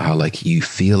talking about how like you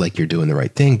feel like you're doing the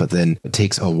right thing, but then it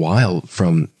takes a while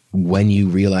from when you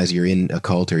realize you're in a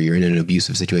cult or you're in an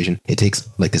abusive situation. It takes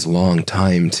like this long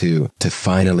time to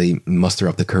finally muster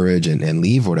up the courage and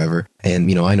leave or whatever. And,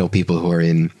 you know, I know people who are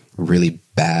in really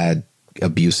bad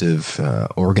abusive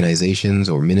organizations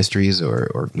or ministries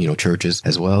or you know, churches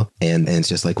as well, and it's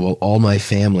just like, well, all my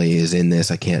family is in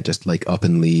this, I can't just like up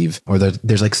and leave, or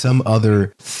there's like some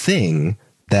other thing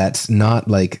that's not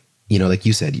like, you know, like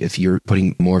you said, if you're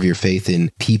putting more of your faith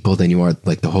in people than you are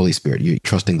like the Holy Spirit, you're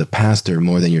trusting the pastor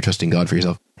more than you're trusting God for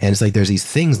yourself. And it's like there's these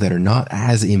things that are not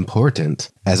as important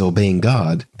as obeying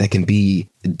God that can be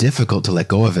difficult to let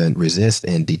go of and resist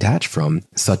and detach from,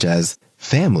 such as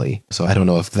family. So I don't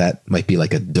know if that might be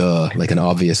like like an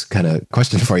obvious kind of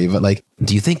question for you, but like,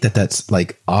 do you think that that's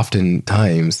like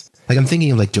oftentimes, like I'm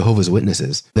thinking of like Jehovah's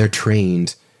Witnesses, they're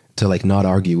trained to like not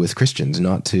argue with Christians,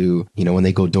 not to, you know, when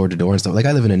they go door to door and stuff. Like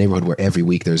I live in a neighborhood where every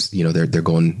week there's, you know, they're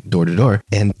going door to door.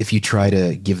 And if you try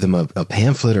to give them a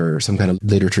pamphlet or some kind of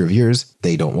literature of yours,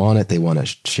 they don't want it. They want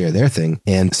to share their thing.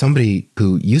 And somebody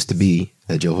who used to be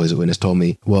a Jehovah's Witness told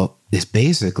me, well, it's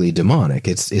basically demonic.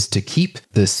 It's to keep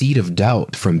the seed of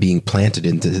doubt from being planted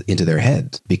into their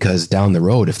head, because down the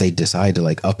road, if they decide to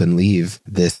like up and leave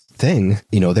this thing,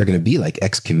 you know, they're going to be like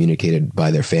excommunicated by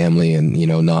their family and, you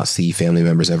know, not see family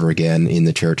members ever again in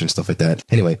the church and stuff like that.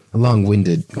 Anyway, a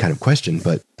long-winded kind of question,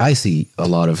 but I see a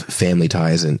lot of family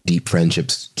ties and deep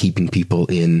friendships keeping people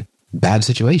in bad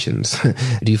situations.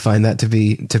 Do you find that to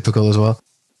be typical as well?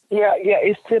 Yeah,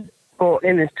 it's typical.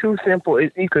 And it's too simple.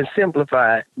 You can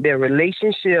simplify it. Their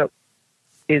relationship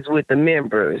is with the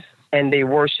members, and they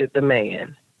worship the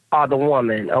man or the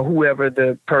woman or whoever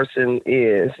the person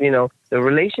is. You know, the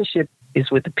relationship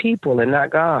is with the people and not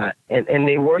God, and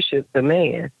they worship the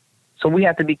man. So we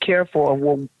have to be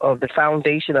careful of the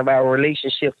foundation of our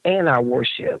relationship and our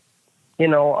worship. You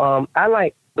know, I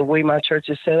like the way my church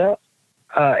is set up.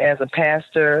 As a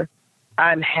pastor,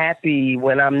 I'm happy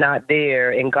when I'm not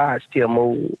there and God still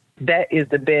moves. That is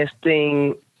the best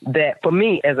thing that, for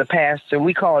me as a pastor,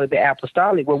 we call it the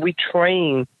apostolic, where we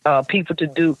train people to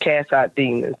do, cast out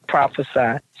demons,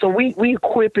 prophesy. So we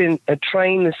equip and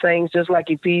train the saints, just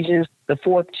like Ephesians, the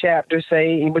 4th chapter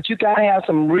say, but you got to have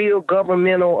some real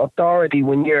governmental authority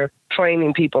when you're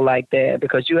training people like that,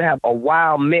 because you have a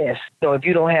wild mess. So if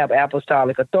you don't have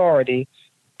apostolic authority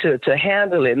to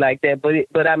handle it like that,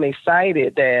 but I'm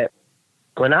excited that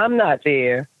when I'm not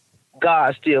there,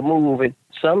 God's still moving.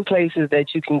 Some places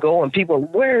that you can go and people,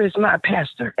 where is my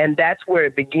pastor? And that's where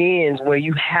it begins, where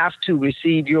you have to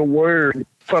receive your word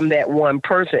from that one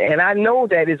person. And I know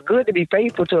that it's good to be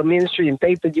faithful to a ministry and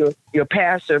faithful to your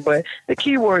pastor, but the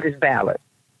key word is balance.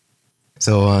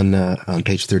 So on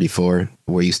page 34,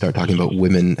 where you start talking about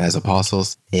women as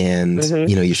apostles, and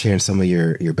you know, you're sharing some of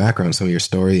your background, some of your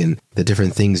story, and the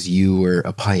different things you were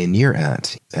a pioneer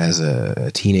at as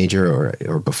a teenager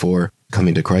or before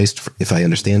coming to Christ, if I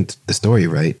understand the story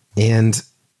right. And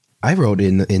I wrote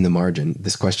in the margin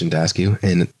this question to ask you,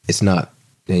 and it's not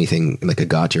anything like a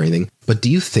gotcha or anything. But do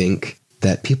you think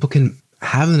that people can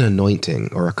have an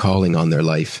anointing or a calling on their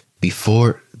life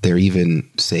before they're even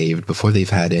saved, before they've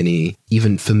had any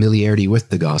even familiarity with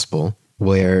the gospel,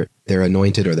 where they're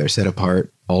anointed or they're set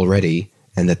apart already,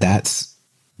 and that's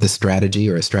the strategy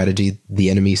or a strategy the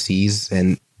enemy sees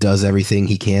and does everything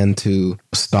he can to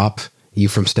stop you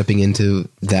from stepping into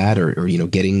that or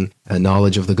getting a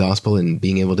knowledge of the gospel and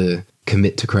being able to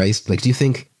commit to Christ? Like, do you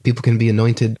think people can be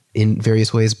anointed in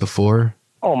various ways before?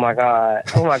 Oh my God.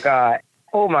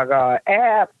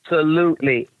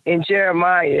 Absolutely. In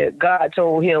Jeremiah, God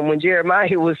told him when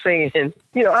Jeremiah was saying,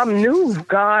 I'm new,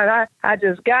 God. I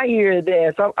just got here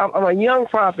there. So I'm a young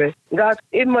prophet. God,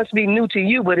 it must be new to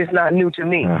you, but it's not new to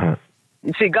me. Uh-huh.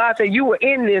 You see, God said you were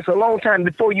in this a long time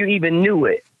before you even knew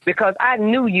it, because I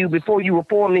knew you before you were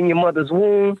formed in your mother's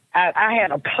womb. I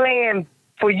had a plan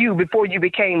for you before you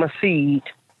became a seed.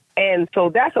 And so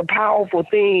that's a powerful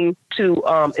thing to,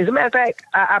 as a matter of fact,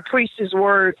 I preached this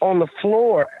word on the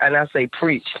floor, and I say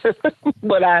preach,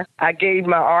 but I gave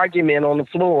my argument on the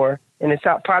floor, and it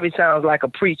probably sounds like a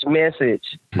preach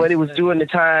message, but it was during the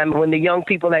time when the young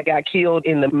people that got killed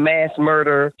in the mass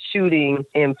murder shooting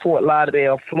in Fort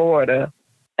Lauderdale, Florida.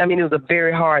 I mean, it was a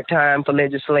very hard time for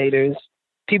legislators.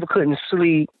 People couldn't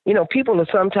sleep. People are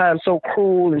sometimes so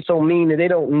cruel and so mean that they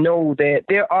don't know that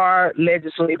there are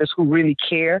legislators who really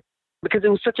care, because it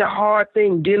was such a hard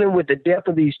thing dealing with the death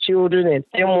of these children and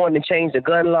them wanting to change the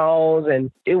gun laws.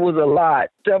 And it was a lot.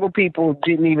 Several people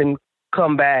didn't even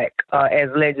come back as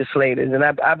legislators. And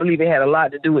I believe it had a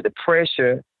lot to do with the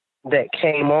pressure that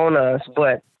came on us.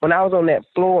 But when I was on that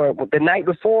floor the night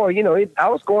before, I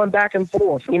was going back and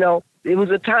forth. It was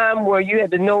a time where you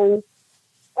had to know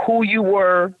who you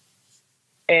were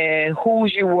and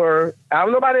whose you were. I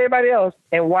don't know about everybody else,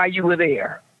 and why you were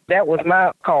there. That was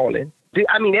my calling.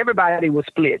 I mean, everybody was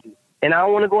splitting, and I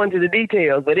don't want to go into the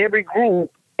details, but every group,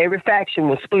 every faction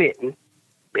was splitting.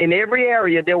 In every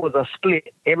area, there was a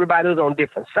split. Everybody was on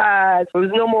different sides. There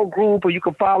was no more group, or you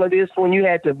could follow this one. You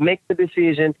had to make the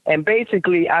decision. And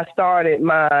basically, I started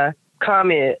my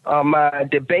comment on my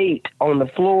debate on the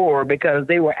floor because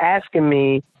they were asking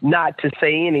me not to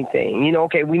say anything.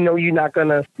 Okay, we know you're not going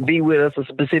to be with us, a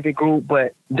specific group,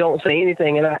 but don't say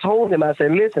anything. And I told them, I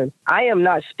said, listen, I am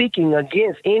not speaking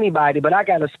against anybody, but I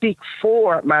got to speak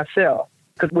for myself.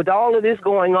 Because with all of this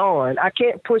going on, I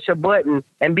can't push a button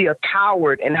and be a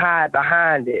coward and hide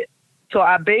behind it. So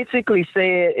I basically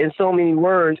said in so many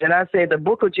words, and I said the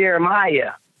book of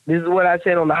Jeremiah. This is what I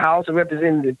said on the House of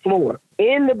Representatives floor.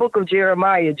 In the book of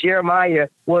Jeremiah, Jeremiah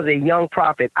was a young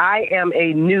prophet. I am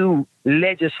a new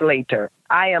legislator.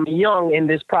 I am young in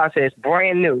this process,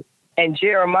 brand new. And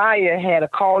Jeremiah had a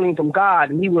calling from God,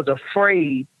 and he was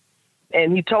afraid.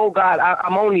 And he told God,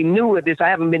 I'm only new at this. I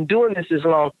haven't been doing this as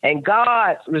long. And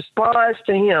God's response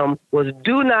to him was,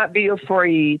 do not be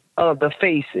afraid of the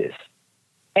faces.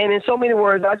 And in so many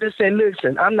words, I just said,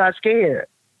 listen, I'm not scared.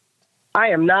 I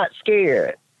am not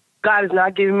scared. God has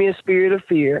not given me a spirit of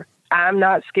fear. I'm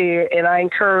not scared. And I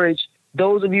encourage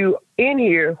those of you in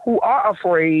here who are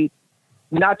afraid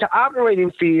not to operate in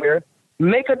fear.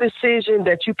 Make a decision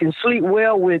that you can sleep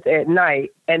well with at night,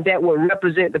 and that will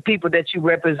represent the people that you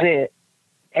represent,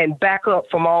 and back up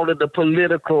from all of the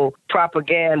political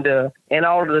propaganda and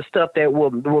all of the stuff that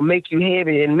will make you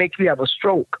heavy and make you have a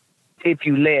stroke if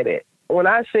you let it. When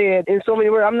I said in so many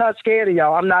words, I'm not scared of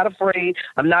y'all. I'm not afraid.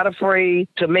 I'm not afraid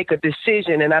to make a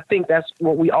decision. And I think that's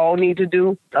what we all need to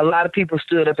do. A lot of people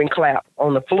stood up and clapped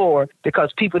on the floor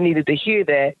because people needed to hear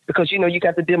that. Because, you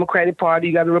got the Democratic Party,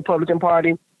 you got the Republican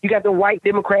Party, you got the white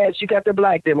Democrats, you got the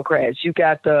black Democrats, you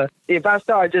got if I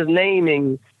start just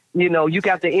naming, you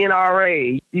got the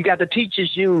NRA, you got the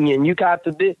teachers union, you got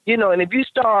and if you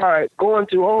start going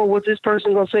through, what's this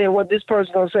person going to say and what this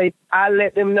person going to say, I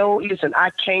let them know, listen, I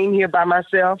came here by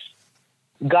myself.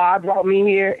 God brought me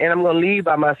here, and I'm going to leave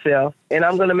by myself, and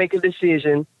I'm going to make a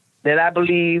decision that I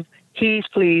believe he's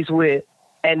pleased with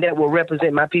and that will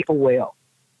represent my people well.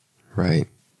 Right.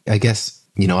 I guess,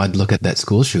 I'd look at that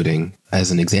school shooting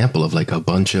as an example of like a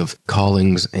bunch of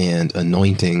callings and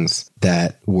anointings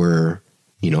that were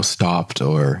stopped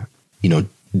or,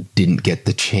 didn't get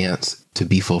the chance to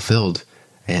be fulfilled.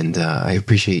 And I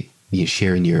appreciate you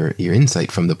sharing your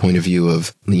insight from the point of view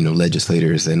of,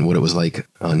 legislators and what it was like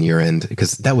on your end,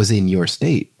 because that was in your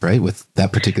state, right? With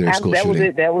that particular school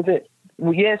shooting. That was it.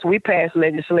 Yes, we passed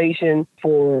legislation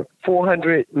for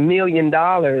 $400 million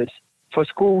for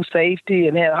school safety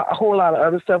and had a whole lot of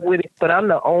other stuff with it. But I'm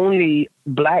the only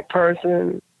black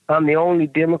person, I'm the only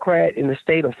Democrat in the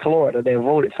state of Florida that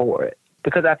voted for it,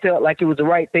 because I felt like it was the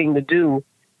right thing to do.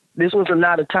 This was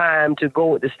not a time to go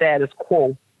with the status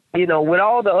quo. with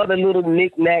all the other little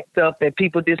knick-knack stuff that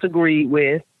people disagreed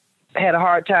with, I had a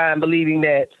hard time believing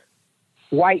that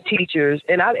white teachers,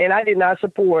 and I did not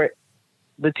support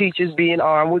the teachers being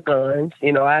armed with guns.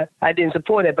 I didn't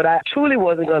support it, but I truly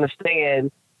wasn't going to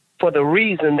stand for the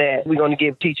reason that we're going to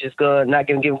give teachers guns, not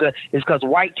going to give them guns. It's because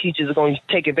white teachers are going to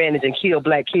take advantage and kill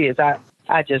black kids.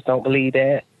 I just don't believe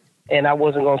that, and I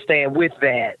wasn't going to stand with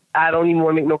that. I don't even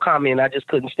want to make no comment. I just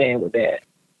couldn't stand with that.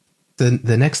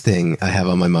 The next thing I have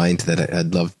on my mind that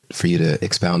I'd love for you to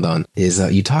expound on is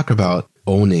you talk about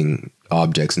owning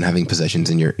objects and having possessions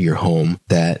in your home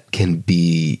that can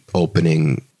be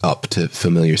opening up to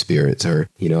familiar spirits. Or,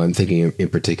 I'm thinking in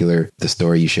particular the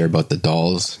story you share about the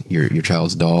dolls, your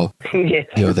child's doll. Yes.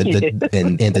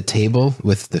 And the table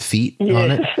with the feet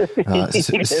on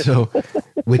it. So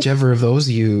whichever of those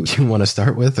you want to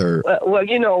start with, or well,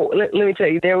 let me tell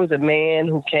you, there was a man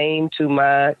who came to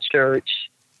my church,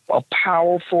 a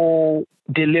powerful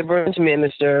deliverance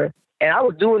minister, and I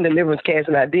was doing deliverance,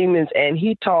 casting out demons, and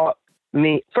he taught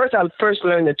me. I first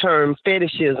learned the term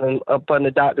fetishism up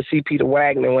under Dr. C. Peter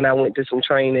Wagner when I went to some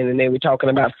training, and they were talking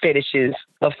about fetishes.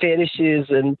 A fetish is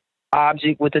an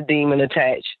object with a demon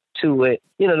attached to it.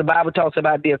 The Bible talks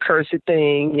about the accursed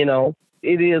thing.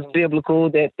 It is biblical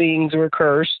that things were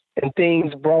cursed and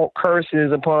things brought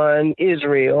curses upon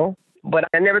Israel, but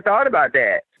I never thought about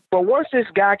that. But once this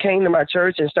guy came to my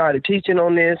church and started teaching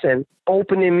on this and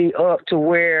opening me up to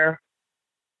where,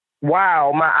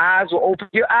 wow, my eyes were open.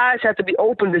 Your eyes have to be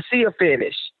open to see a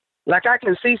fetish. Like I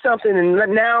can see something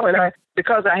now, and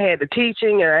because I had the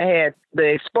teaching and I had the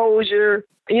exposure,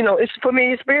 it's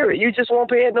familiar spirit. You just won't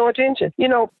pay it no attention.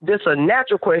 This is a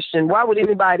natural question. Why would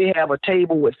anybody have a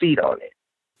table with feet on it?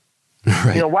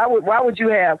 Right. Why would you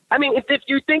have? I mean, if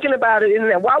you're thinking about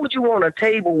it, why would you want a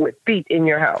table with feet in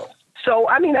your house? So,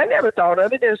 I never thought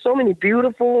of it. There's so many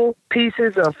beautiful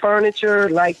pieces of furniture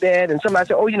like that. And somebody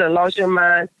said, you done lost your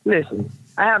mind. Listen,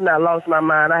 I have not lost my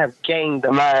mind. I have gained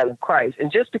the mind of Christ.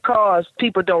 And just because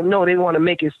people don't know, they want to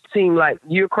make it seem like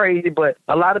you're crazy. But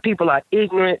a lot of people are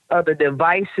ignorant of the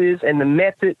devices and the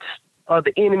methods of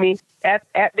the enemy. At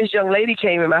this young lady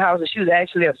came in my house, and she was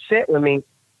actually upset with me.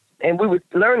 And we were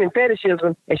learning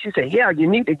fetishism. And she said, yeah, you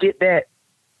need to get that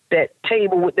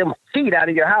table with them feet out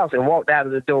of your house, and walked out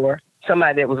of the door.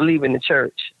 Somebody that was leaving the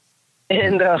church.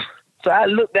 And so I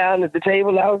looked down at the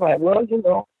table. I was like,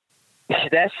 well,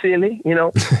 that's silly,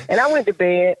 And I went to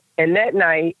bed, and that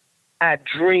night I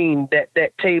dreamed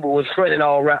that table was running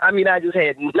all around. I just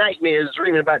had nightmares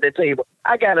dreaming about that table.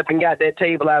 I got up and got that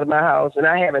table out of my house, and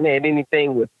I haven't had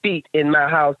anything with feet in my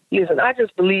house. Listen, I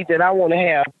just believe that I want to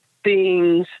have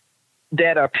things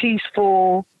that are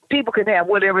peaceful. People can have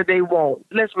whatever they want.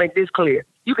 Let's make this clear.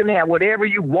 You can have whatever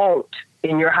you want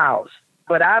in your house.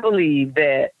 But I believe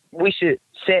that we should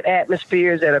set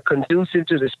atmospheres that are conducive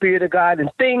to the Spirit of God, and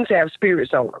things have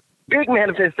spirits on them. Big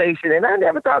manifestation. And I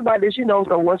never thought about this,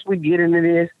 so once we get into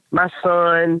this, my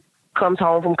son comes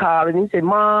home from college and he said,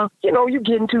 Mom, you're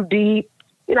getting too deep.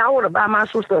 I want to buy my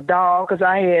sister a doll because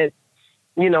I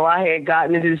had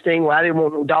gotten into this thing where I didn't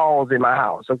want no dolls in my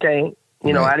house, okay?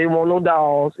 I didn't want no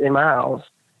dolls in my house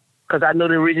because I know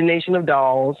the origination of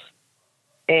dolls.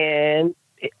 And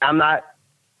I'm not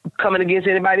coming against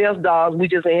anybody else's dolls. We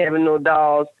just ain't having no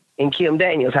dolls in Kim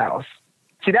Daniels' house.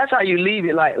 See, that's how you leave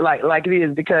it like it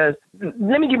is, because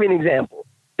let me give you an example.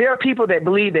 There are people that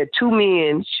believe that two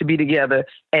men should be together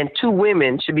and two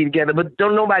women should be together, but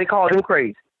don't nobody call them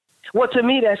crazy. Well, to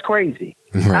me, that's crazy.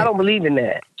 Right. I don't believe in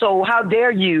that. So how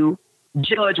dare you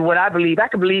judge what I believe? I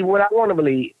can believe what I want to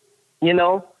believe,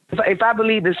 If I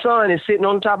believe the sun is sitting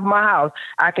on top of my house,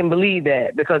 I can believe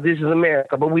that because this is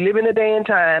America. But we live in a day and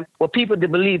time where people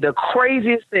believe the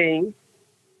craziest thing.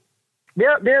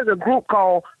 There's a group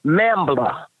called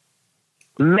Mambla,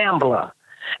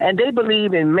 and they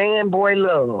believe in man-boy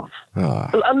love.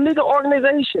 A legal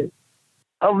organization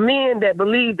of men that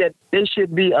believe that they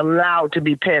should be allowed to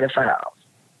be pedophiles.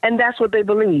 And that's what they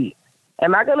believe.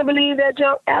 Am I going to believe that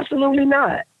junk? Absolutely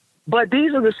not. But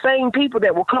these are the same people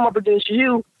that will come up against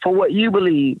you for what you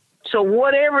believe. So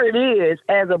whatever it is,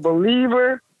 as a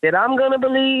believer that I'm going to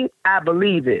believe, I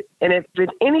believe it. And if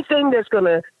it's anything that's going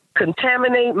to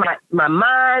contaminate my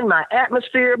mind, my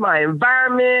atmosphere, my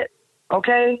environment,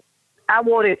 okay, I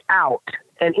want it out.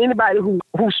 And anybody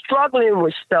who's struggling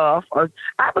with stuff,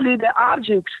 I believe that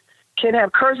objects can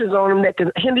have curses on them that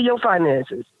can hinder your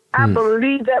finances. I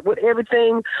believe that with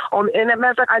everything on, and as a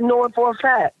matter of fact, I know it for a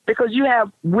fact, because you have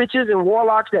witches and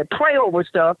warlocks that pray over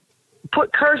stuff,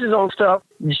 put curses on stuff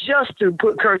just to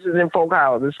put curses in folk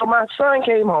houses. So my son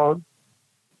came home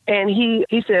and he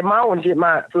said, Mom, I want to get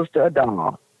my sister a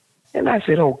doll. And I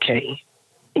said, okay,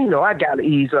 I got to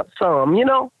ease up some,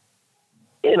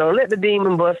 let the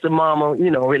demon buster mama,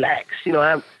 relax.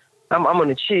 I'm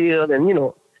gonna chill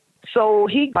and So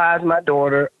he buys my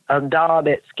daughter a doll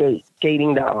that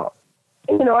skating doll.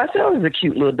 And, I said, oh, it was a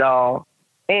cute little doll.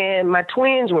 And my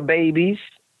twins were babies.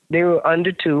 They were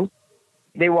under 2.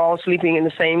 They were all sleeping in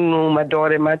the same room, my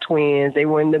daughter and my twins. They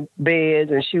were in the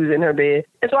beds, and she was in her bed.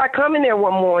 And so I come in there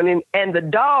one morning, and the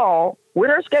doll, with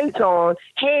her skates on,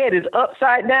 head is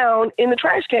upside down in the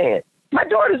trash can. My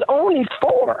daughter's only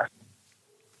 4,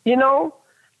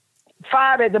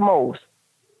 5 at the most.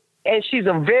 And she's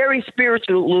a very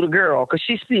spiritual little girl because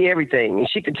she see everything. And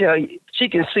she can tell you, she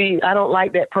can see, I don't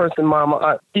like that person,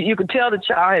 Mama. You can tell the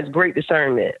child has great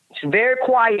discernment. She's very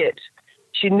quiet.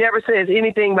 She never says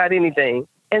anything about anything.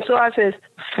 And so I says,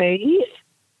 Faith,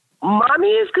 Mommy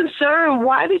is concerned.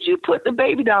 Why did you put the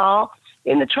baby doll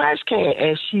in the trash can?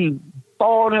 And she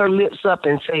balled her lips up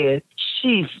and said,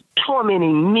 she's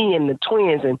tormenting me and the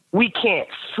twins and we can't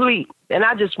sleep. And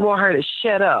I just want her to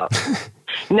shut up.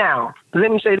 Now, let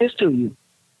me say this to you.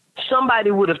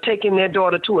 Somebody would have taken their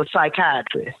daughter to a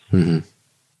psychiatrist and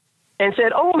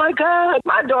said, oh, my God,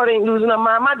 my daughter ain't losing her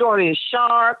mind. My daughter is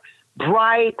sharp,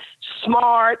 bright,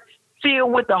 smart,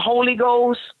 filled with the Holy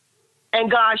Ghost. And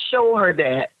God showed her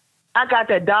that. I got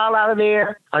that doll out of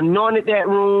there, anointed that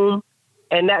room,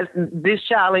 and this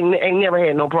child ain't never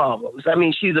had no problems. I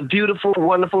mean, she's a beautiful,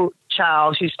 wonderful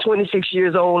child. She's 26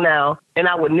 years old now, and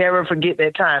I would never forget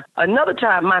that time. Another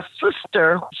time, my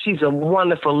sister, she's a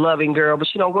wonderful, loving girl, but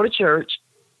she don't go to church.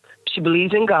 She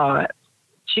believes in God.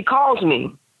 She calls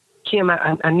me, Kim,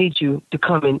 I need you to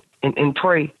come and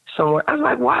pray somewhere. I was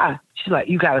like, why? She's like,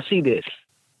 you got to see this.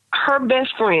 Her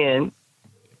best friend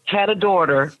had a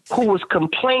daughter who was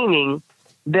complaining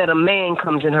that a man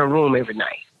comes in her room every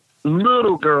night.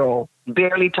 Little girl,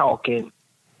 barely talking.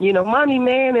 Mommy,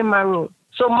 man in my room.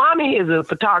 So Mommy is a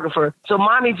photographer. So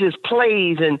Mommy just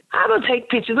plays and I don't take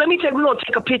pictures. We're going to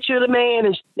take a picture of the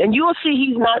man and you'll see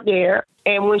he's not there.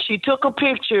 And when she took a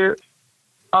picture,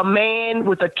 a man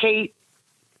with a cape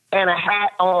and a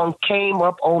hat on came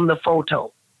up on the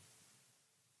photo.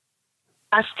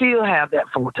 I still have that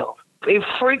photo. It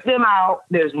freaked them out.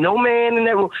 There's no man in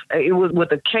that room. It was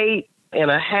with a cape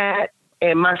and a hat.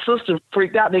 And my sister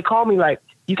freaked out. They called me like,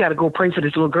 you got to go pray for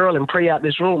this little girl and pray out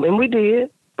this room. And we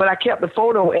did. But I kept the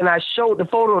photo and I showed the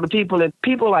photo to people. And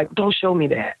people were like, don't show me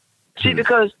that. See,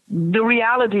 because the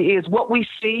reality is what we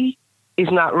see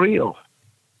is not real.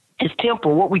 It's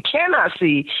temporal. What we cannot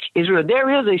see is real.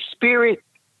 There is a spirit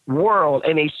world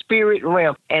and a spirit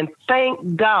realm. And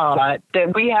thank God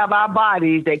that we have our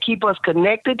bodies that keep us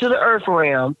connected to the earth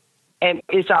realm. And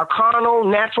it's our carnal,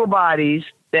 natural bodies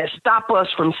that stop us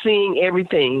from seeing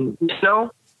everything,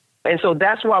 And so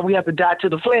that's why we have to die to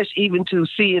the flesh, even to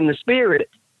see in the spirit.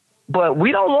 But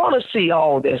we don't want to see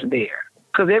all that's there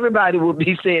because everybody will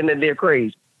be saying that they're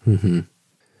crazy. Mm-hmm.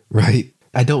 Right.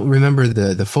 I don't remember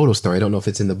the photo story. I don't know if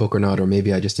it's in the book or not, or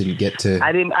maybe I just didn't get to.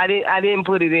 I didn't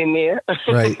put it in there.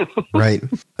 Right.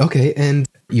 Okay. And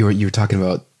you were talking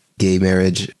about gay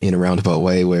marriage in a roundabout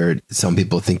way where some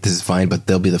people think this is fine, but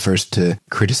they'll be the first to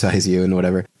criticize you and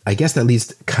whatever. I guess that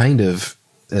leads kind of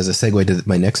as a segue to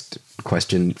my next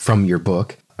question from your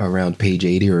book around page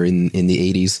 80 or in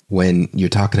the 80s when you're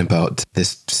talking about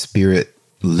this spirit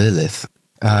Lilith.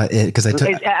 Because I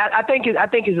think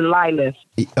it's Lilith.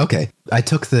 Okay. I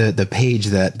took the page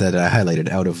that I highlighted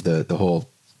out of the whole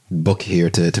book here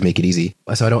to make it easy.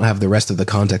 So I don't have the rest of the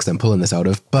context I'm pulling this out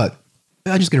of, but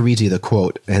I'm just going to read you the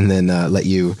quote and then let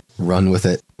you run with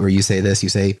it. Where you say this,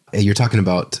 you're talking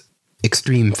about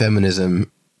extreme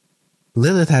feminism.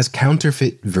 Lilith has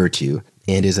counterfeit virtue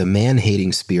and is a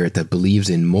man-hating spirit that believes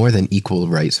in more than equal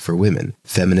rights for women.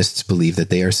 Feminists believe that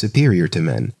they are superior to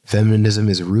men. Feminism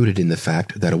is rooted in the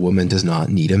fact that a woman does not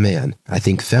need a man. I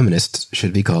think feminists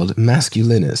should be called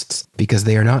masculinists because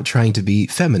they are not trying to be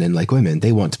feminine like women.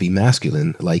 They want to be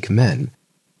masculine like men.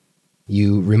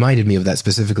 You reminded me of that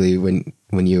specifically when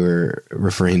you were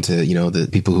referring to, the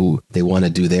people who they want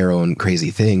to do their own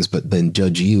crazy things, but then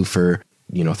judge you for,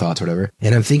 thoughts or whatever.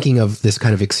 And I'm thinking of this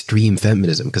kind of extreme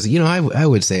feminism because, I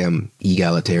would say I'm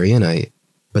egalitarian.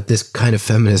 But this kind of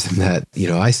feminism that,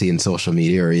 I see in social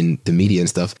media or in the media and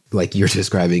stuff, like you're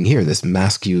describing here, this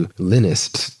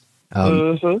masculinist.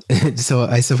 So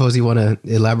I suppose you want to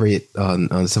elaborate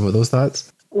on some of those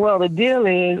thoughts? Well, the deal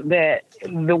is that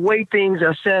the way things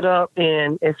are set up,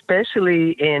 and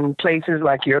especially in places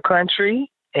like your country,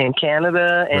 in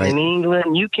Canada and in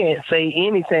England, you can't say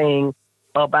anything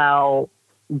about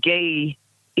gay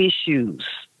issues,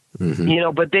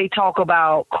 but they talk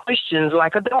about Christians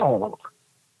like a dog.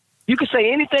 You can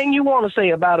say anything you want to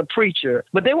say about a preacher,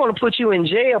 but they want to put you in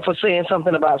jail for saying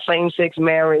something about same-sex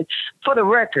marriage. For the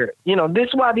record, this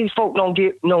is why these folk don't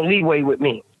get no leeway with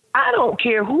me. I don't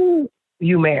care who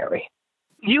you marry.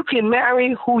 You can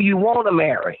marry who you want to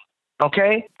marry,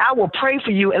 okay? I will pray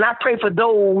for you, and I pray for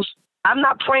those. I'm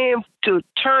not praying to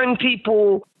turn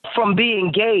people from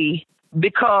being gay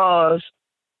because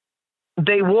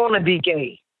they want to be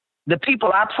gay. The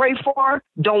people I pray for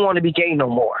don't want to be gay no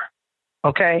more.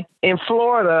 Okay. In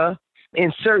Florida,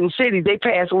 in certain cities, they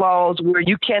pass laws where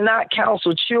you cannot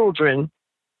counsel children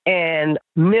and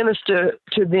minister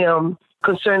to them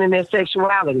concerning their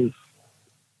sexuality.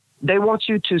 They want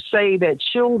you to say that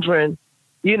children,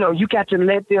 you got to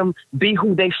let them be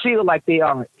who they feel like they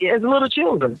are as little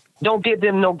children. Don't give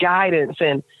them no guidance.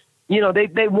 And,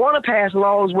 they want to pass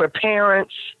laws where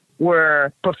parents,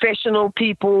 where professional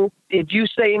people, if you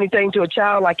say anything to a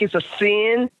child like it's a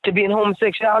sin to be in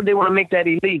homosexuality, they want to make that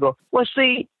illegal. Well,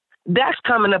 see, that's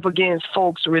coming up against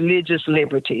folks' religious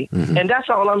liberty. Mm-hmm. And that's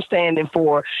all I'm standing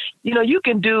for. You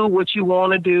can do what you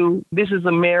want to do. This is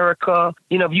America.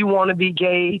 If you want to be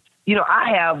gay,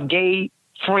 I have gay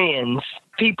friends,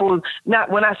 people,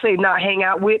 not when I say not hang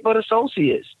out with, but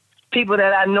associates. People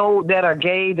that I know that are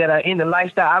gay, that are in the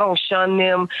lifestyle. I don't shun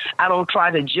them. I don't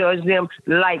try to judge them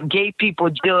like gay people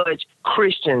judge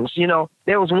Christians.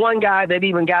 There was one guy that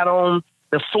even got on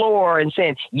the floor and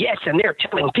said, yes, and they're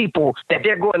telling people that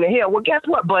they're going to hell. Well, guess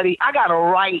what, buddy? I got a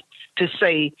right to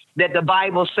say that the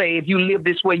Bible say if you live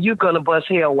this way, you're going to bust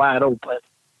hell wide open.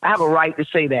 I have a right to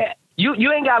say that.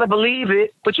 You ain't got to believe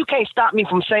it, but you can't stop me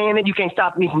from saying it. You can't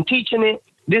stop me from teaching it.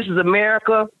 This is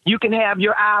America. You can have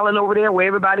your island over there where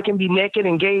everybody can be naked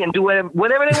and gay and do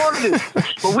whatever they want to do.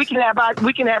 But we can have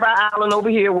our island over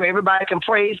here where everybody can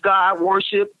praise God,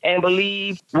 worship, and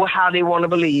believe how they want to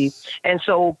believe. And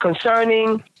so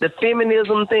concerning the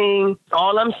feminism thing,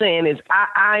 all I'm saying is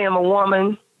I am a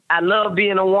woman. I love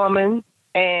being a woman.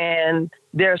 And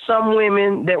there are some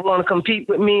women that want to compete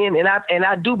with men. And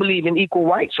I do believe in equal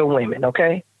rights for women,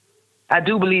 okay? I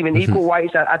do believe in equal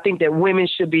rights. I think that women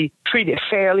should be treated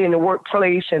fairly in the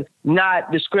workplace and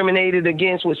not discriminated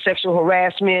against with sexual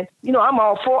harassment. I'm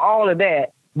all for all of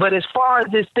that. But as far as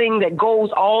this thing that goes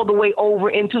all the way over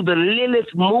into the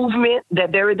Lilith movement,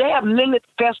 that they have Lilith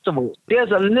festivals.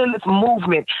 There's a Lilith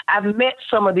movement. I've met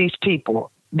some of these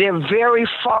people. They're very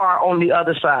far on the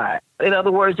other side. In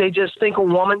other words, they just think a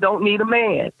woman don't need a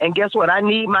man. And guess what? I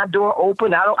need my door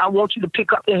open. I want you to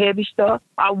pick up the heavy stuff.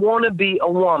 I want to be a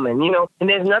woman, and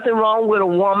there's nothing wrong with a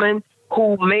woman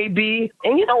who may be,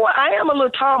 and you know what? I am a little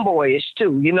tomboyish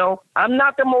too, I'm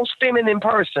not the most feminine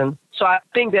person. So I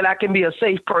think that I can be a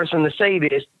safe person to say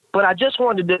this, but I just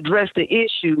wanted to address the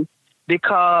issue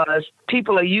because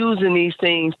people are using these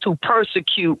things to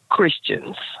persecute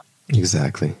Christians.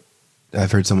 Exactly. I've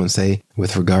heard someone say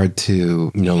with regard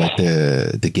to, like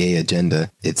the gay agenda,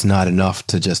 it's not enough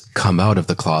to just come out of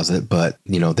the closet, but,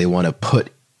 they want to put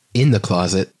in the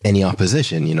closet any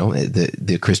opposition,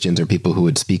 the Christians or people who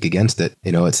would speak against it.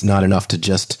 It's not enough to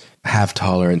just have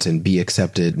tolerance and be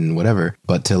accepted and whatever,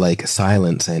 but to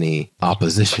silence any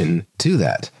opposition to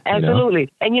that.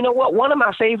 Absolutely. And you know what? One of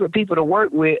my favorite people to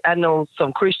work with, I know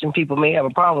some Christian people may have a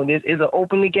problem with this, is an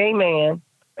openly gay man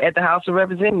at the House of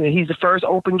Representatives. He's the first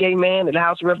open gay man at the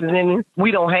House of Representatives. We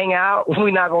don't hang out.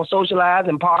 We're not going to socialize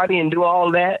and party and do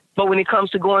all that. But when it comes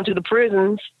to going to the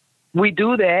prisons, we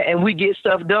do that and we get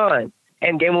stuff done.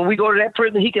 And when we go to that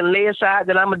prison, he can lay aside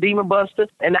that I'm a demon buster,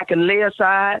 and I can lay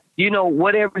aside,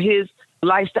 whatever his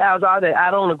lifestyles are that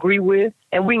I don't agree with,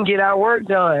 and we can get our work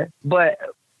done. But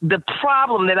the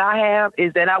problem that I have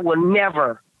is that I will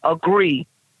never agree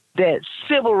that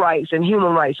civil rights and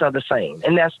human rights are the same.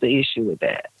 And that's the issue with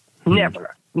that.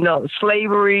 Never. No,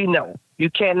 slavery, no. You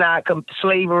cannot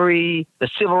slavery, the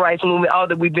civil rights movement, all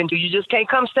that we've been through. You just can't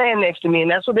come stand next to me.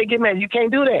 And that's what they get mad. You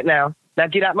can't do that now. Now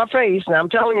get out my face. Now I'm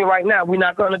telling you right now, we're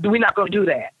not gonna do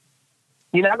that.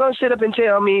 You're not gonna sit up and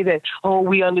tell me that,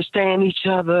 we understand each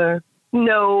other.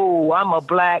 No, I'm a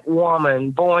black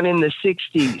woman born in the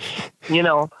 60s.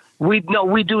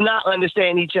 We do not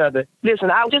understand each other. Listen,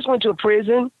 I just went to a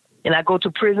prison, and I go to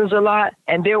prisons a lot,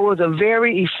 and there was a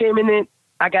very effeminate,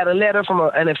 I got a letter from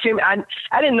an effeminate,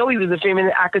 I didn't know he was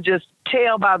effeminate. I could just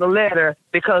tell by the letter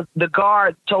because the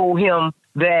guard told him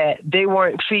that they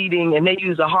weren't feeding, and they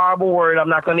used a horrible word I'm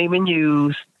not going to even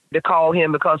use to call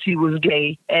him because he was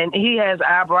gay. And he has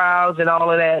eyebrows and all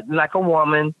of that like a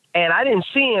woman. And I didn't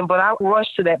see him, but I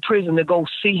rushed to that prison to go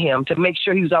see him to make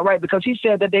sure he was all right because he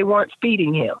said that they weren't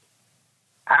feeding him.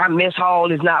 Our mess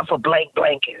hall is not for blank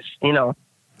blankets,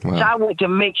 Wow. So I went to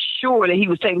make sure that he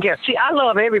was taken care of. See, I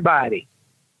love everybody,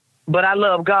 but I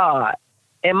love God.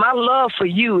 And my love for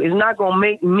you is not going to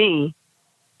make me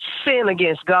sin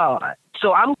against God.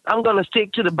 So I'm going to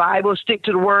stick to the Bible, stick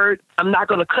to the word. I'm not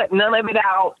going to cut none of it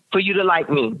out for you to like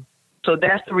me. So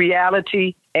that's the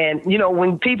reality. And, you know,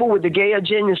 when people with the gay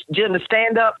agenda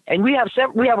stand up, and we have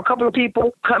a couple of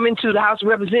people come into the House of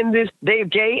Representatives, they're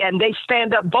gay, and they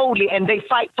stand up boldly, and they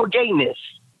fight for gayness.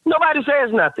 Nobody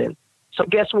says nothing. So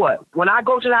guess what? When I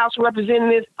go to the House of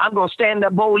Representatives, I'm going to stand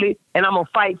up boldly, and I'm going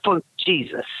to fight for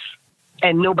Jesus.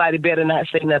 And nobody better not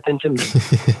say nothing to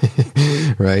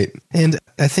me. Right. And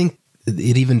I think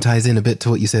it even ties in a bit to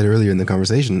what you said earlier in the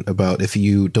conversation about if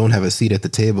you don't have a seat at the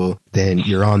table, then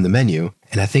you're on the menu.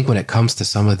 And I think when it comes to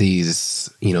some of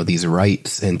these, you know, these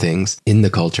rights and things in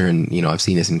the culture, and, you know, I've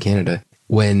seen this in Canada,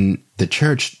 when the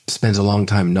church spends a long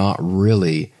time not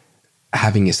really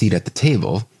having a seat at the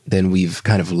table, then we've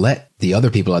kind of let the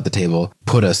other people at the table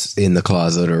put us in the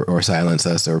closet or silence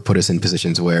us or put us in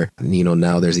positions where, you know,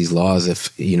 now there's these laws.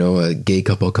 If, you know, a gay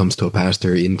couple comes to a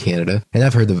pastor in Canada, and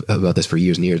I've heard about this for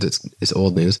years and years, it's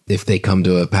old news. If they come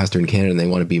to a pastor in Canada and they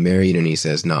want to be married and he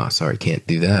says, nah, sorry, can't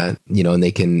do that, you know, and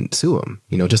they can sue him,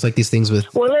 you know, just like these things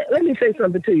with. Well, let me say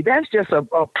something to you. That's just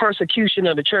a persecution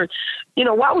of the church. You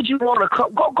know, why would you want to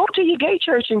go to your gay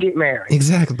church and get married?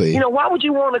 Exactly. You know, why would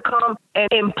you want to come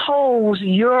and impose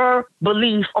your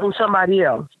belief on somebody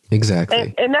else?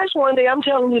 Exactly. And that's one day I'm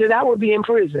telling you that I would be in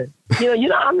prison. I'm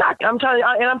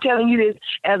telling you this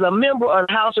as a member of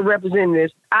the House of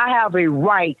Representatives. I have a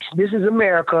right. This is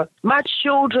America. My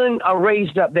children are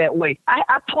raised up that way.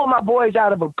 I pull my boys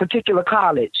out of a particular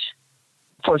college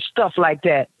for stuff like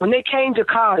that. When they came to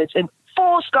college, and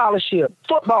full scholarship,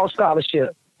 football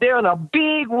scholarship, they're in a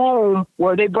big room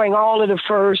where they bring all of the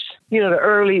the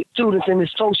early students in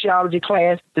this sociology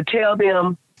class to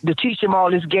teach them all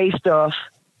this gay stuff.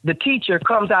 The teacher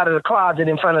comes out of the closet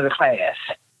in front of the class.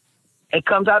 It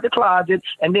comes out the closet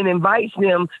and then invites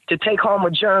them to take home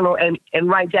a journal and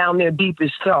write down their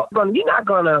deepest thought. You're not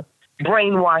going to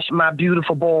brainwash my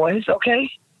beautiful boys, okay?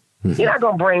 Mm-hmm. You're not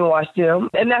going to brainwash them.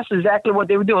 And that's exactly what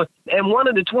they were doing. And one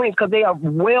of the twins, because they are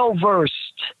well-versed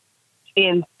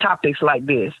in topics like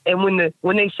this. And when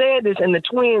they said this and the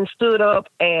twins stood up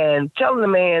and telling the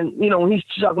man, you know, when he's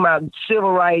talking about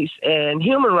civil rights and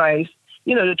human rights,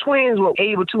 you know, the twins were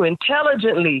able to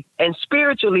intelligently and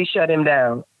spiritually shut him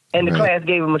down. And the class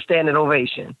gave him a standing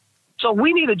ovation. So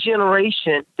we need a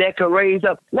generation that could raise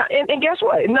up. Now, and guess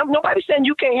what? Nobody's saying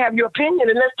you can't have your opinion,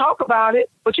 and let's talk about it,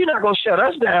 but you're not going to shut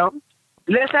us down.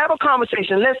 Let's have a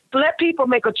conversation. Let's let people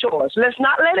make a choice. Let's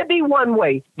not let it be one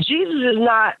way. Jesus is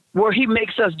not where he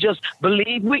makes us just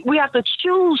believe. We have to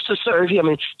choose to serve him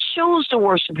and choose to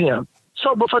worship him.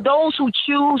 So, but for those who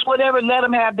choose whatever, let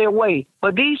them have their way.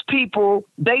 But these people,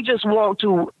 they just want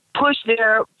to push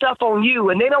their stuff on you,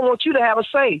 and they don't want you to have a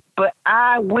say. But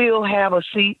I will have a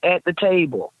seat at the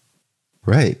table.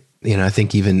 Right. You know, I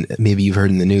think even maybe you've heard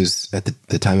in the news at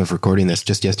the time of recording this,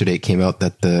 just yesterday it came out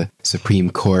that the Supreme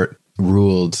Court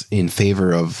ruled in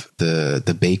favor of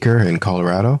the baker in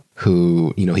Colorado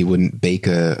who, you know, he wouldn't bake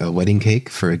a wedding cake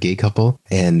for a gay couple,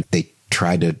 and they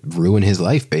tried to ruin his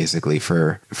life basically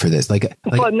for this. Like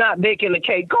for not baking the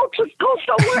cake. Go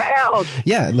somewhere else.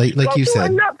 Yeah, like you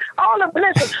said.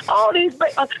 All these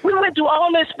we went through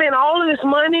all this, spent all of this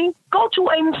money. Go to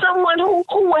someone who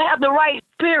will have the right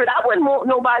spirit. I wouldn't want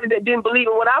nobody that didn't believe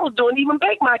in what I was doing even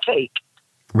bake my cake.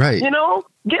 Right. You know,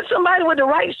 get somebody with the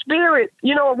right spirit,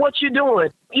 you know, what you're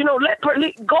doing. You know,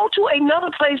 go to another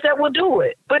place that will do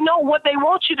it. But no, what they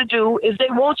want you to do is they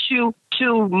want you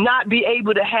to not be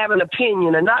able to have an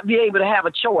opinion and not be able to have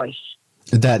a choice.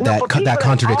 That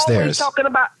contradicts theirs. Talking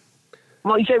about,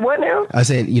 well, you say what now? I was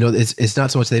saying, you know, it's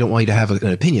not so much they don't want you to have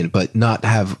an opinion, but not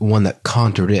have one that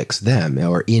contradicts them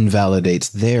or invalidates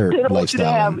their lifestyle. They don't want you to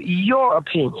have your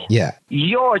opinion. Yeah.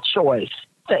 Your choice.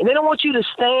 They don't want you to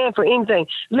stand for anything.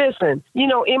 Listen, you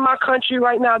know, in my country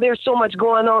right now, there's so much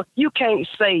going on. You can't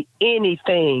say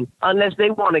anything unless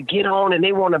they want to get on and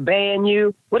they want to ban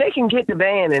you. Well, they can get the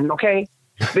banning, okay?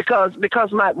 Because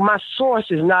my source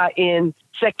is not in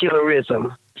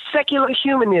secularism. Secular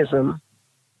humanism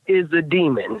is the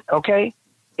demon, okay?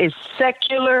 It's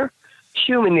secular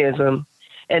humanism,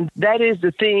 and that is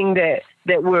the thing that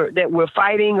we're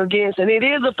fighting against, and it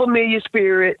is a familiar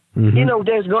spirit. Mm-hmm. You know,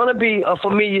 there's going to be a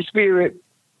familiar spirit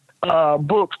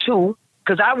book too,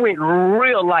 because I went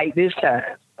real light this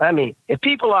time. I mean, if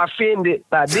people are offended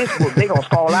by this book, they're going to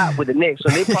fall out with the next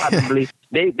one. They probably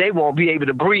they won't be able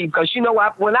to breathe, because you know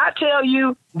what? When I tell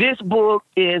you this book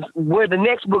is where the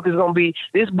next book is going to be,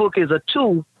 this book is a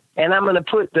 2, and I'm going to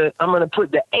put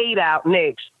the 8 out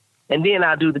next, and then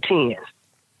I'll do the 10.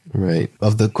 Right.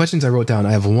 Of the questions I wrote down,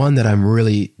 I have one that I'm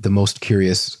really the most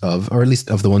curious of, or at least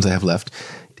of the ones I have left.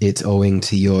 It's owing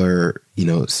to your,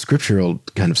 scriptural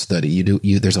kind of study.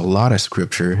 There's a lot of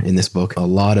scripture in this book, a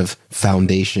lot of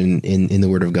foundation in the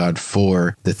Word of God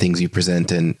for the things you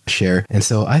present and share. And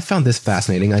so I found this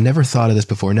fascinating. I never thought of this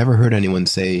before, never heard anyone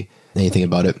say anything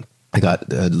about it. I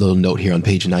got a little note here on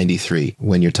page 93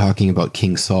 when you're talking about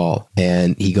King Saul,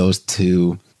 and he goes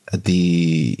to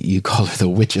you call her the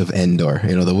Witch of Endor,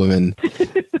 the woman.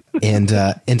 And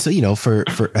so,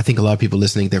 for I think a lot of people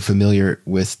listening, they're familiar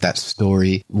with that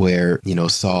story where,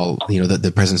 Saul,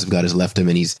 the presence of God has left him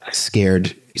and he's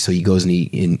scared. So he goes and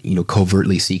he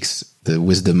covertly seeks the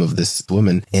wisdom of this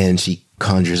woman, and she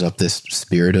conjures up this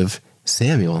spirit of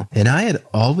Samuel. And I had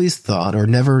always thought, or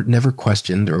never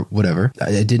questioned or whatever,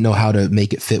 I didn't know how to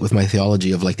make it fit with my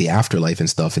theology of like the afterlife and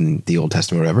stuff in the Old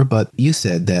Testament or whatever. But you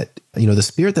said that, the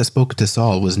spirit that spoke to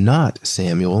Saul was not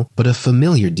Samuel, but a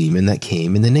familiar demon that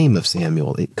came in the name of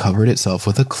Samuel. It covered itself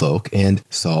with a cloak, and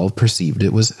Saul perceived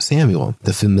it was Samuel.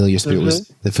 The familiar spirit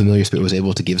was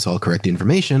able to give Saul correct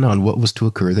information on what was to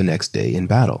occur the next day in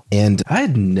battle. And I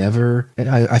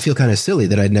feel kind of silly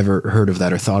that I'd never heard of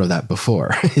that or thought of that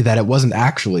before, that it wasn't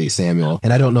actually Samuel.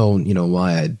 And I don't know,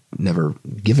 why I'd never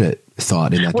given it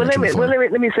thought in that direction before.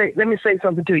 Let me say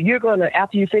something too. You're gonna,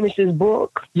 after you finish this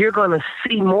book, you're gonna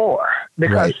see more,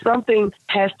 because something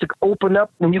has to open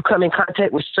up when you come in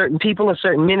contact with certain people or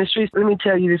certain ministries. Let me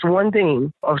tell you this one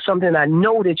thing of something I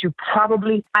know that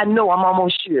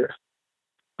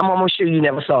I'm almost sure you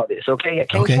never saw this. Okay, I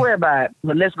can't swear by it,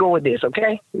 but let's go with this.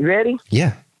 Okay, you ready?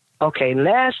 Yeah. Okay,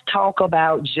 let's talk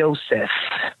about Joseph.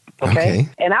 Okay.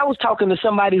 And I was talking to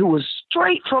somebody who was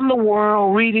straight from the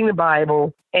world, reading the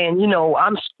Bible. And,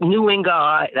 I'm new in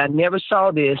God. I never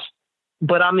saw this,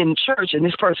 but I'm in church and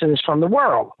this person is from the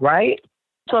world, right?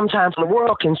 Sometimes the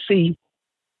world can see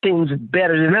things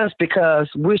better than us because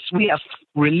we have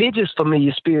religious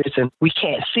familiar spirits and we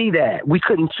can't see that. We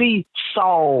couldn't see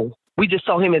Saul. We just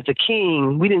saw him as the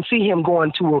king. We didn't see him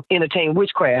going to entertain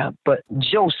witchcraft. But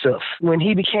Joseph, when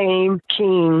he became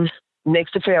king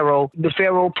next to Pharaoh, the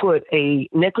Pharaoh put a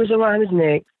necklace around his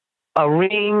neck, a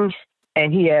ring,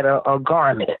 and he had a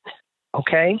garment.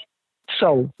 Okay?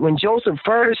 So when Joseph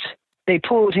first, they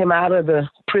pulled him out of the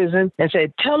prison and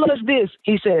said, tell us this.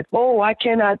 He said, I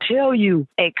cannot tell you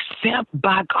except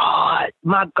by God.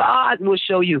 My God will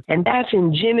show you. And that's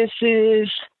in Genesis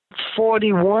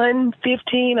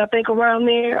 41:15, I think, around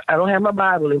there. I don't have my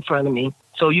Bible in front of me,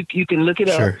 so you can look it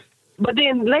up. But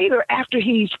then later, after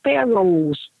he's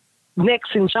Pharaoh's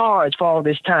next in charge for all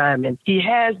this time, and he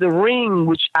has the ring,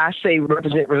 which I say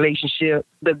represent relationship,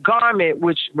 the garment,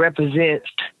 which represents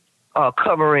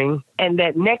covering, and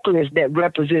that necklace that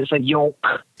represents a yoke.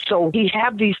 So he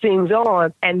have these things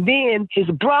on, and then his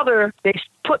brother, they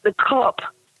put the cup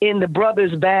in the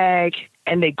brother's bag,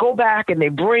 and they go back and they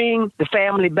bring the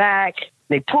family back.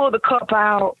 They pull the cup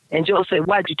out, and Joe said,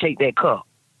 why'd you take that cup?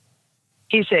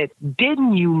 He said,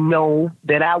 didn't you know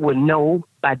that I would know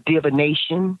by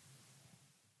divination?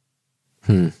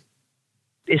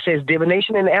 It says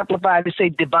divination in the Amplified. It say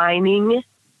divining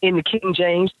in the King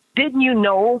James. Didn't you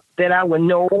know that I would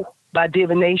know by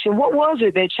divination? What was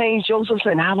it that changed Joseph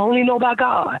saying, I'll only know by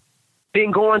God?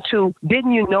 Then going to,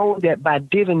 didn't you know that by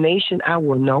divination I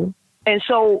will know? And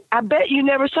so I bet you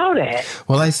never saw that.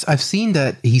 Well, I've seen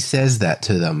that he says that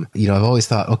to them. I've always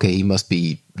thought, okay, he must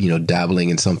be, dabbling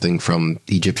in something from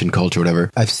Egyptian culture or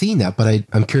whatever. I've seen that, but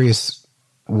I'm curious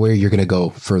where you're going to go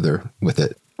further with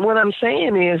it. What I'm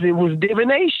saying is it was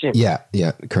divination. Yeah,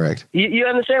 correct. You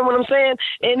understand what I'm saying?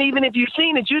 And even if you've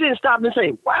seen it, you didn't stop and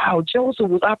say, wow, Joseph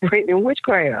was operating in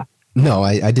witchcraft. No,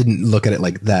 I didn't look at it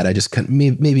like that. I just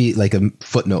maybe like a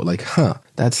footnote, like,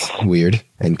 that's weird,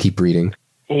 and keep reading.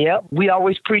 Yep. We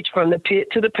always preach from the pit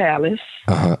to the palace.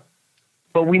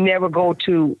 But we never go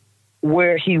to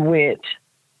where he went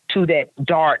to that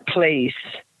dark place,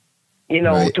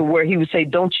 right, to where he would say,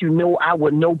 don't you know I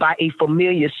would know by a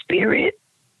familiar spirit?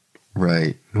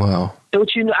 Right. Wow.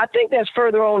 Don't you know? I think that's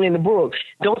further on in the book.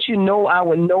 Don't you know I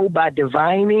would know by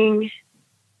divining?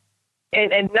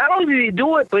 And not only did he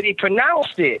do it, but he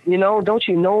pronounced it. Don't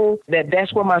you know that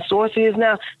that's where my source is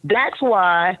now? That's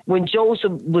why when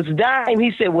Joseph was dying,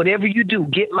 he said, whatever you do,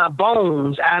 get my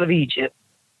bones out of Egypt.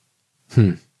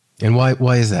 And why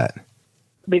is that?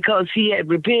 Because he had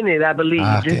repented, I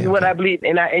believe. This is what I believe.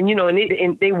 And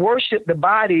they worship the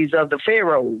bodies of the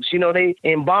pharaohs. They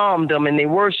embalmed them and they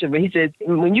worship. And he said,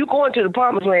 when you go into the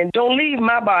promised land, don't leave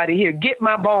my body here. Get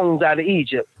my bones out of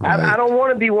Egypt. Right. I don't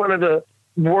want to be one of the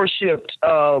worshipped,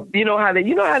 you know how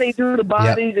they do the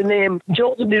bodies. Yep. And then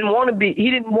Joseph didn't want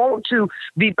to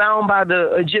be bound by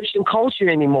the Egyptian culture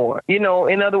anymore. You know,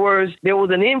 in other words, there was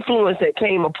an influence that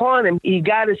came upon him. He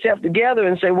got himself together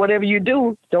and said, whatever you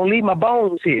do, don't leave my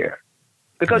bones here.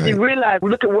 Because he realized,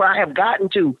 look at where I have gotten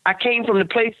to. I came from the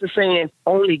place of saying,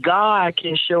 only God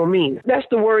can show me. That's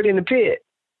the word in the pit.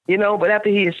 You know, but after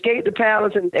he escaped the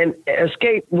palace and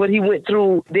escaped what he went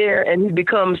through there, and he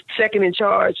becomes second in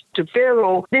charge to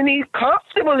Pharaoh, then he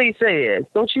comfortably says,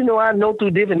 don't you know I know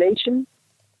through divination?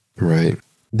 Right.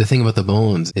 The thing about the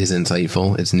bones is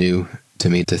insightful. It's new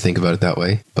to me to think about it that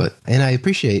way. And I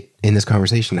appreciate in this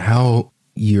conversation how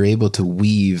you're able to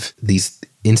weave these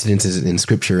incidences in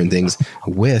scripture and things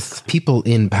with people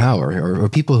in power or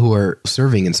people who are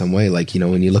serving in some way. Like, you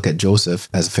know, when you look at Joseph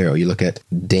as Pharaoh, you look at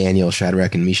Daniel,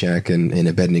 Shadrach and Meshach and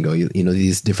Abednego, you know,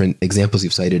 these different examples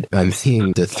you've cited. I'm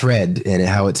seeing the thread and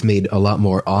how it's made a lot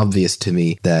more obvious to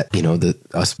me that, you know,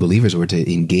 us believers were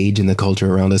to engage in the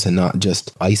culture around us and not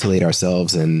just isolate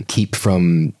ourselves and keep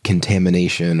from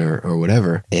contamination or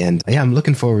whatever. And yeah, I'm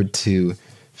looking forward to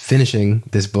finishing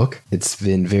this book. It's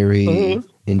been very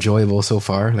enjoyable so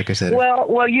far, like I said.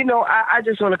 Well, you know, I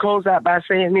just want to close out by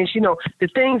saying this. You know, the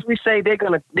things we say,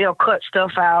 they'll cut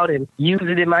stuff out and use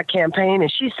it in my campaign.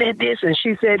 And she said this and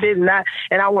she said this,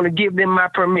 and I want to give them my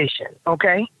permission.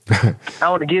 Okay, I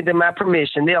want to give them my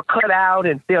permission. They'll cut out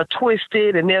and they'll twist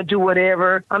it and they'll do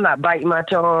whatever. I'm not biting my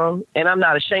tongue, and I'm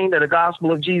not ashamed of the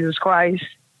gospel of Jesus Christ.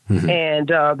 And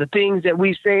the things that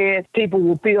we said, people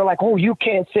will feel like, oh, you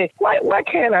can't say. Why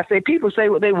can't I say? People say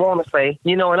what they want to say,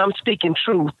 you know, and I'm speaking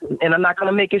truth, and I'm not going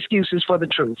to make excuses for the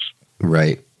truth.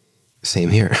 Right. Same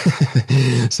here.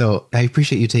 So I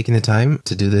appreciate you taking the time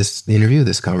to do this interview,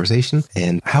 this conversation.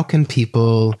 And how can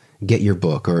people get your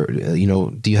book? Or, you know,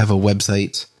 do you have a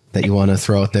website that you want to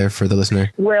throw out there for the listener?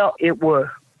 Well, it would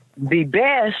be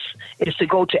best is to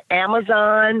go to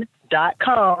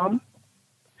Amazon.com.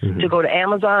 To go to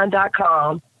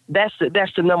Amazon.com. That's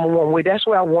the number one way. That's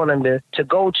where I want them to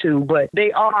go to. But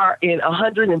they are in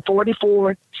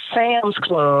 144 Sam's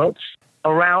Clubs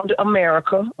around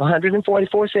America,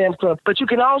 144 Sam's Clubs. But you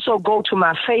can also go to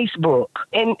my Facebook.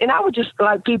 And I would just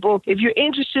like people, if you're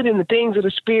interested in the things of the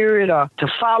Spirit or to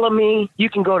follow me, you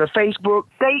can go to Facebook,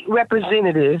 State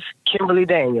Representative Kimberly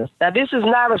Daniels. Now, this is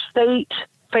not a state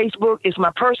Facebook. It's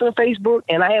my personal Facebook,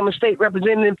 and I am a state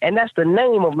representative, and that's the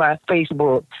name of my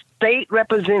Facebook, State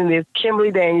Representative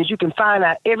Kimberly Daniels. You can find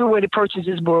out everywhere to purchase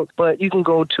this book, but you can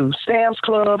go to Sam's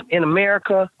Club in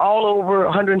America, all over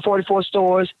 144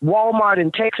 stores, Walmart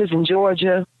in Texas and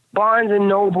Georgia, Barnes and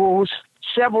Nobles,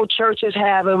 several churches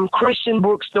have them, Christian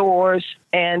bookstores,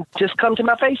 and just come to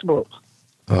my Facebook.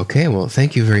 Okay, well,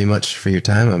 thank you very much for your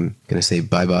time. I'm going to say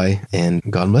bye-bye, and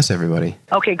God bless everybody.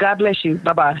 Okay, God bless you.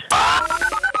 Bye-bye.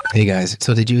 Hey guys,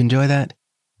 so did you enjoy that?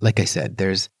 Like I said,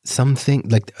 there's something,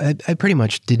 like I pretty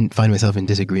much didn't find myself in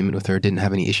disagreement with her, didn't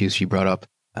have any issues she brought up.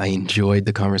 I enjoyed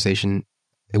the conversation.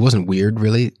 It wasn't weird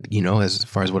really, you know, as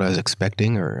far as what I was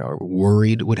expecting or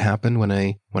worried would happen when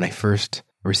I first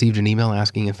received an email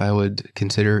asking if I would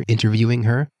consider interviewing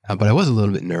her. But I was a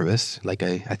little bit nervous, like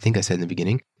I think I said in the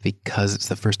beginning, because it's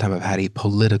the first time I've had a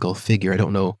political figure. I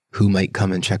don't know who might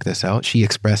come and check this out. She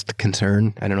expressed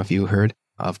concern, I don't know if you heard,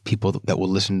 of people that will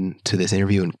listen to this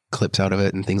interview and clips out of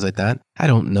it and things like that. I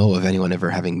don't know of anyone ever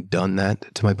having done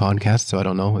that to my podcast, so I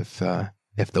don't know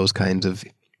if those kinds of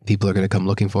people are going to come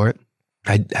looking for it.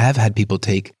 I have had people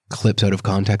take clips out of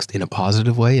context in a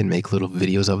positive way and make little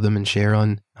videos of them and share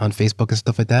on Facebook and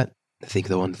stuff like that. I think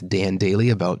the one with Dan Daly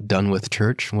about Done With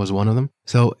Church was one of them.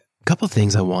 So a couple of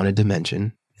things I wanted to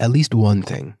mention, at least one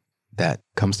thing that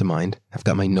comes to mind. I've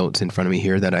got my notes in front of me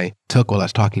here that I took while I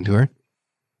was talking to her.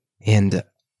 And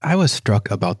I was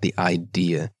struck about the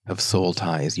idea of soul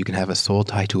ties. You can have a soul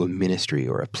tie to a ministry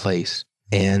or a place.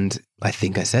 And I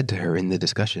think I said to her in the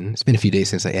discussion, it's been a few days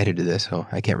since I edited this, so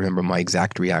I can't remember my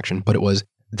exact reaction, but it was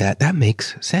that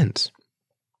makes sense.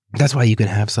 That's why you can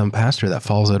have some pastor that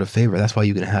falls out of favor. That's why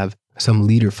you can have some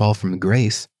leader fall from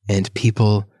grace and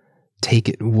people take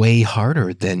it way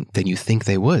harder than you think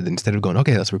they would. Instead of going,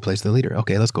 okay, let's replace the leader.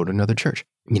 Okay, let's go to another church.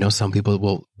 You know, some people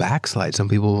will backslide. Some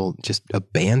people will just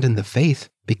abandon the faith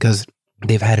because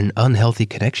they've had an unhealthy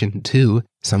connection to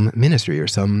some ministry or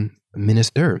some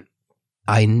minister.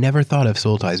 I never thought of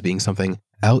soul ties being something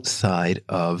outside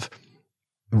of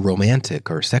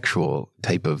romantic or sexual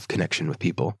type of connection with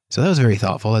people. So that was very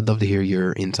thoughtful. I'd love to hear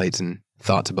your insights and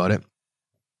thoughts about it.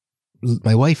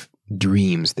 My wife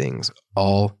dreams things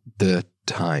all the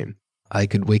time. I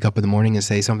could wake up in the morning and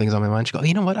say something's on my mind. She'll go,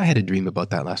 you know what? I had a dream about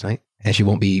that last night. And she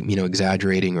won't be,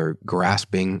 exaggerating or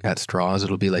grasping at straws.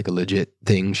 It'll be like a legit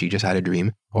thing. She just had a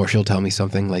dream. Or she'll tell me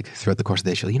something like throughout the course of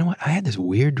the day. She'll, you know what? I had this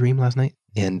weird dream last night.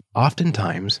 And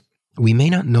oftentimes we may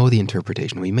not know the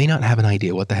interpretation. We may not have an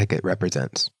idea what the heck it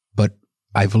represents. But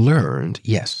I've learned,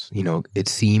 yes, it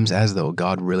seems as though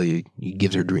God really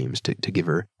gives her dreams to give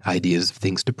her ideas of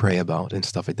things to pray about and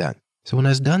stuff like that. So when I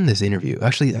was done this interview,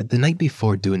 actually the night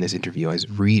before doing this interview, I was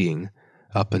reading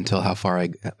up until how far I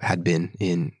had been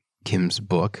in Kim's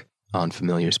book on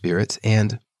familiar spirits.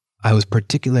 And I was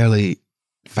particularly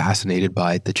fascinated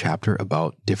by the chapter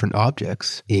about different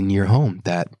objects in your home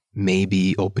that may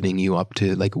be opening you up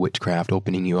to like witchcraft,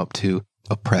 opening you up to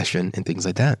oppression and things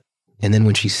like that. And then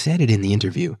when she said it in the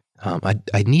interview,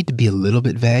 I'd need to be a little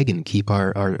bit vague and keep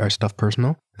our stuff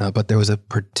personal. But there was a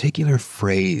particular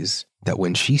phrase that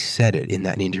when she said it in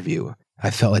that interview,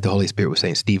 I felt like the Holy Spirit was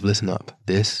saying, Steve, listen up.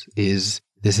 This is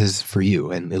for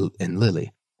you and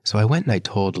Lily. So I went and I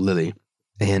told Lily,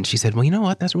 and she said, well, you know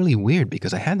what? That's really weird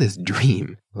because I had this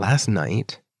dream last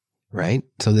night, right?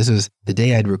 So this is the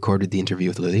day I'd recorded the interview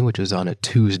with Lily, which was on a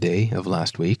Tuesday of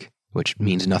last week, which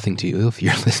means nothing to you if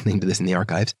you're listening to this in the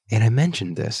archives. And I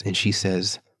mentioned this, and she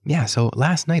says, yeah, so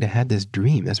last night I had this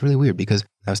dream. That's really weird because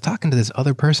I was talking to this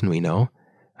other person we know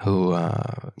who,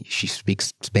 she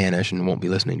speaks Spanish and won't be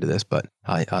listening to this, but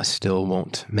I still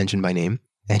won't mention by name.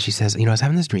 And she says, I was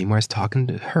having this dream where I was talking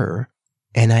to her,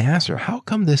 and I asked her, how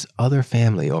come this other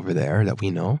family over there that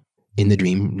we know, in the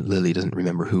dream, Lily doesn't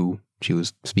remember who she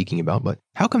was speaking about, but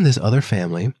how come this other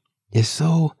family is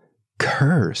so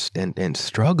cursed and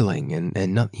struggling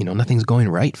and not, nothing's going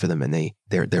right for them, and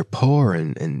they're poor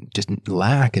and just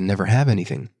lack and never have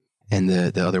anything. And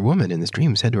the other woman in this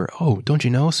dream said to her, oh, don't you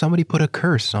know, somebody put a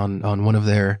curse on one of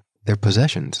their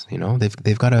possessions.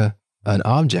 They've got an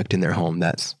object in their home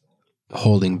that's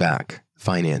holding back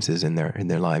finances in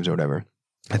their lives or whatever.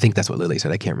 I think that's what Lily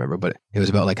said. I can't remember, but it was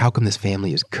about like, how come this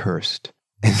family is cursed?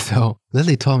 And so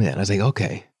Lily told me that, and I was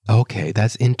like, okay,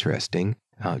 that's interesting.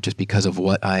 Just because of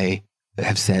what I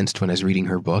have sensed when I was reading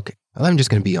her book. I'm just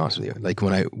going to be honest with you. Like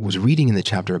when I was reading in the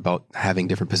chapter about having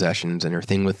different possessions and her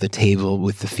thing with the table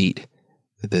with the feet,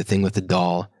 the thing with the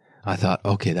doll, I thought,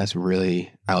 okay, that's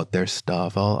really out there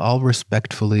stuff. I'll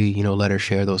respectfully, let her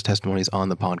share those testimonies on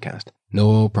the podcast.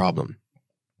 No problem.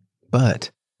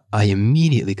 But I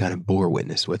immediately kind of bore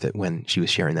witness with it when she was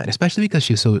sharing that, especially because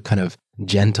she was so kind of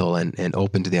gentle and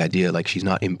open to the idea, like she's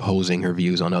not imposing her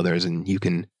views on others and you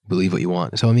can believe what you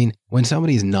want. So, I mean, when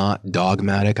somebody's not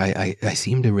dogmatic, I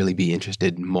seem to really be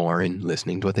interested more in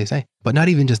listening to what they say. But not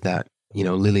even just that.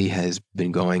 Lily has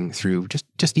been going through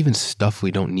just even stuff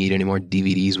we don't need anymore,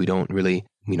 DVDs we don't really,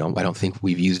 I don't think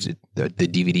we've used the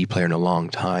DVD player in a long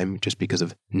time just because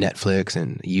of Netflix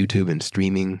and YouTube and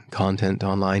streaming content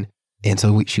online. And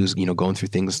so she was, going through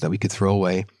things that we could throw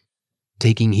away,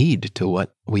 taking heed to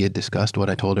what we had discussed, what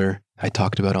I told her I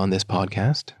talked about on this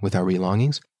podcast with our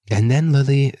relongings. And then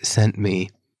Lily sent me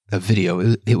a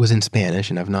video. It was in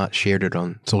Spanish, and I've not shared it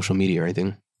on social media or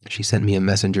anything. She sent me a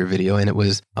messenger video, and it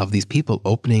was of these people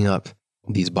opening up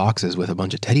these boxes with a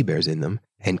bunch of teddy bears in them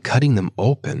and cutting them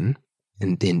open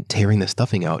and then tearing the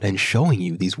stuffing out and showing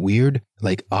you these weird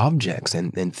like objects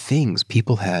and things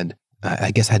people had,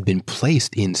 I guess, had been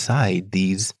placed inside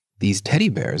these teddy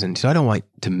bears. And so I don't want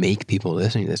to make people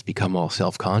listening to this become all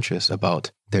self-conscious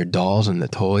about their dolls and the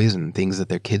toys and things that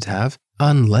their kids have,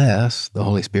 unless the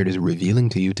Holy Spirit is revealing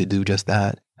to you to do just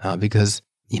that. Because,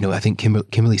 I think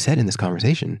Kimberly said in this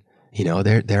conversation,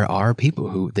 there are people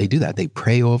who, they do that. They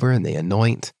pray over and they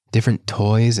anoint different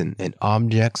toys and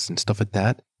objects and stuff like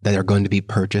that are going to be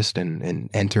purchased and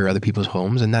enter other people's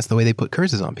homes. And that's the way they put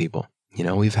curses on people.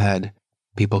 We've had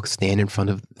people stand in front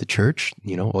of the church,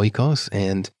 oikos,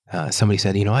 and somebody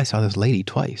said, I saw this lady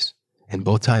twice. And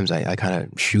both times I kind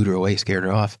of shooed her away, scared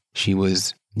her off. She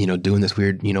was, doing this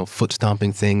weird, foot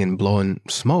stomping thing and blowing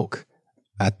smoke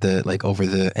at over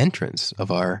the entrance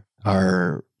of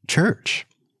our church.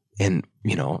 And,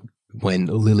 when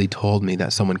Lily told me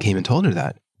that someone came and told her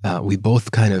that, we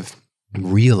both kind of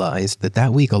realized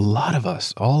that week,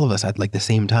 all of us at the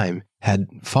same time had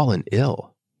fallen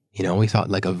ill. We thought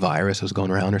like a virus was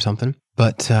going around or something,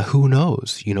 but who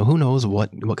knows? Who knows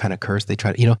what kind of curse they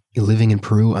try to, living in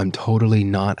Peru, I'm totally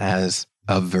not as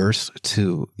averse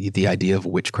to the idea of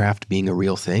witchcraft being a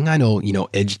real thing. I know,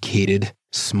 educated,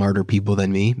 smarter people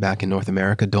than me back in North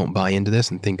America don't buy into this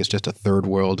and think it's just a third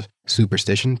world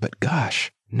superstition, but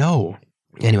gosh, no.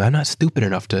 Anyway, I'm not stupid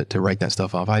enough to write that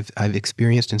stuff off. I've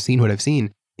experienced and seen what I've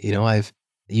seen.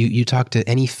 You talk to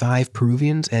any 5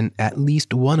 Peruvians and at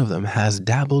least one of them has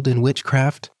dabbled in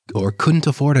witchcraft or couldn't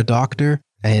afford a doctor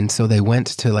And so they went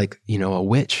to a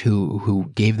witch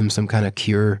who gave them some kind of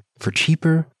cure for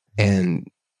cheaper. And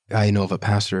I know of a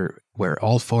pastor where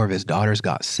all 4 of his daughters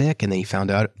got sick, and then he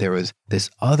found out there was this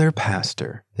other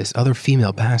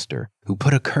female pastor who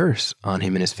put a curse on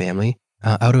him and his family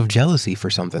out of jealousy for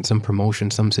something, some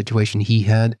promotion, some situation he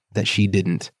had that she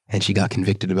didn't. And she got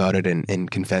convicted about it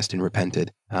and confessed and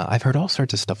repented. I've heard all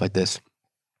sorts of stuff like this.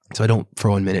 So I don't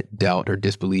for 1 minute doubt or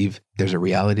disbelieve there's a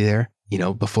reality there.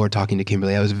 Before talking to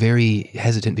Kimberly, I was very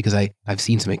hesitant because I've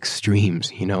seen some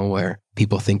extremes, where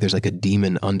people think there's like a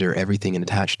demon under everything and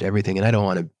attached to everything. And I don't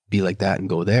want to be like that and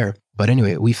go there. But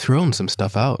anyway, we've thrown some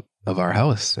stuff out of our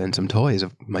house and some toys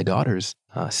of my daughters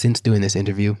since doing this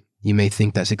interview. You may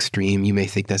think that's extreme. You may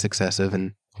think that's excessive.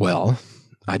 And well,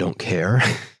 I don't care.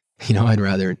 I'd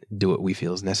rather do what we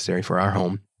feel is necessary for our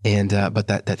home. And but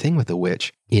that thing with the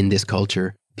witch in this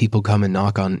culture, people come and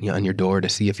knock on your door to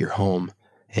see if you're home.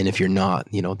 And if you're not,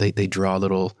 they draw a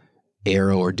little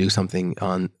arrow or do something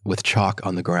with chalk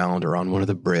on the ground or on one of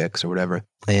the bricks or whatever.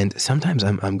 And sometimes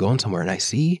I'm going somewhere and I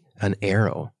see an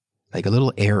arrow, like a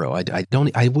little arrow.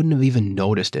 I wouldn't have even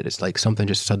noticed it. It's like something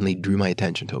just suddenly drew my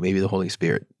attention to it. Maybe the Holy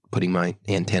Spirit putting my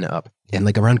antenna up. And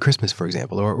like around Christmas, for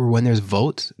example, or when there's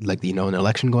votes, like, an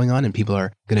election going on and people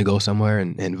are going to go somewhere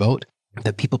and vote,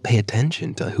 that people pay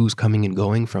attention to who's coming and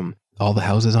going from all the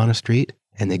houses on a street,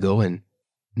 and they go and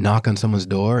knock on someone's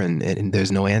door and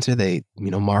there's no answer. They,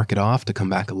 mark it off to come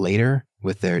back later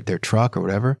with their truck or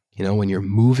whatever. When you're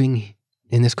moving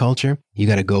in this culture, you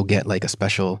got to go get like a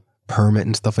special permit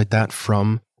and stuff like that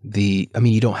from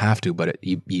you don't have to, but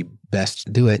you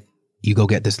best do it. You go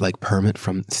get this like permit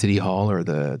from City Hall or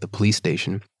the police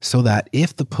station so that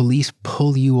if the police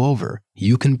pull you over,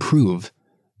 you can prove,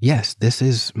 yes, this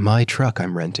is my truck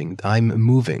I'm renting. I'm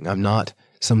moving. I'm not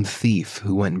some thief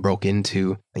who went and broke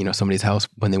into, somebody's house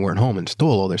when they weren't home and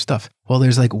stole all their stuff. Well,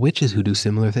 there's like witches who do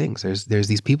similar things. There's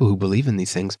these people who believe in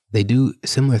these things. They do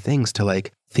similar things to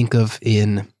like, think of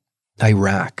in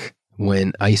Iraq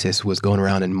when ISIS was going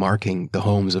around and marking the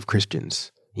homes of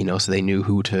Christians, so they knew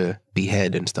who to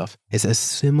behead and stuff. It's a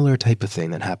similar type of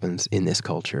thing that happens in this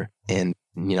culture. And,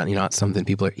 not something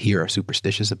people here are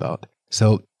superstitious about.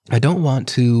 So I don't want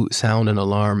to sound an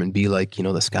alarm and be like,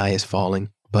 the sky is falling.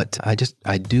 But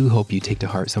I do hope you take to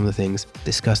heart some of the things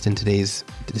discussed in today's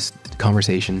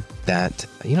conversation, that,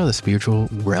 the spiritual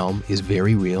realm is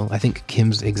very real. I think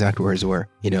Kim's exact words were,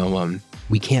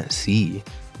 we can't see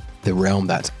the realm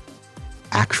that's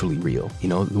actually real.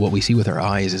 What we see with our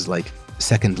eyes is like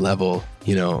second level,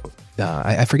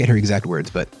 I forget her exact words,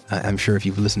 but I'm sure if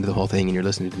you've listened to the whole thing and you're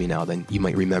listening to me now, then you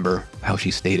might remember how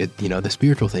she stated, the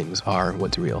spiritual things are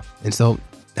what's real. And so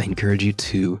I encourage you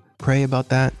to pray about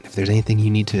that. If there's anything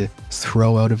you need to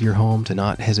throw out of your home, to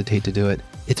not hesitate to do it.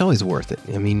 It's always worth it.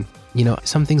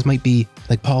 Some things might be,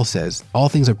 like Paul says, all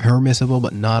things are permissible,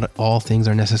 but not all things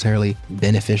are necessarily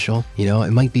beneficial.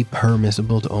 It might be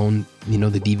permissible to own, the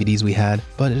DVDs we had,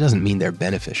 but it doesn't mean they're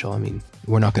beneficial.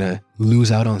 We're not going to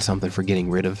lose out on something for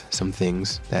getting rid of some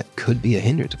things that could be a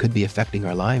hindrance, could be affecting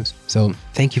our lives. So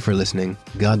thank you for listening.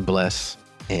 God bless,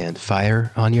 and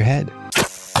fire on your head.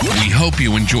 We hope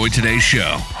you enjoyed today's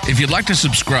show. If you'd like to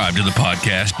subscribe to the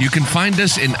podcast, you can find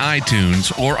us in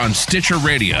iTunes or on Stitcher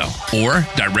Radio, or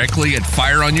directly at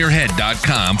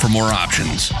fireonyourhead.com for more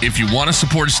options. If you want to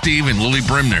support Steve and Lily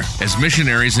Bremner as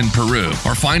missionaries in Peru,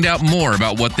 or find out more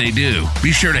about what they do,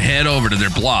 be sure to head over to their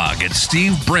blog at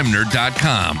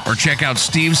stevebremner.com, or check out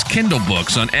Steve's Kindle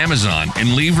books on Amazon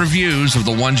and leave reviews of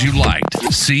the ones you liked.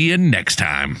 See you next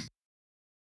time.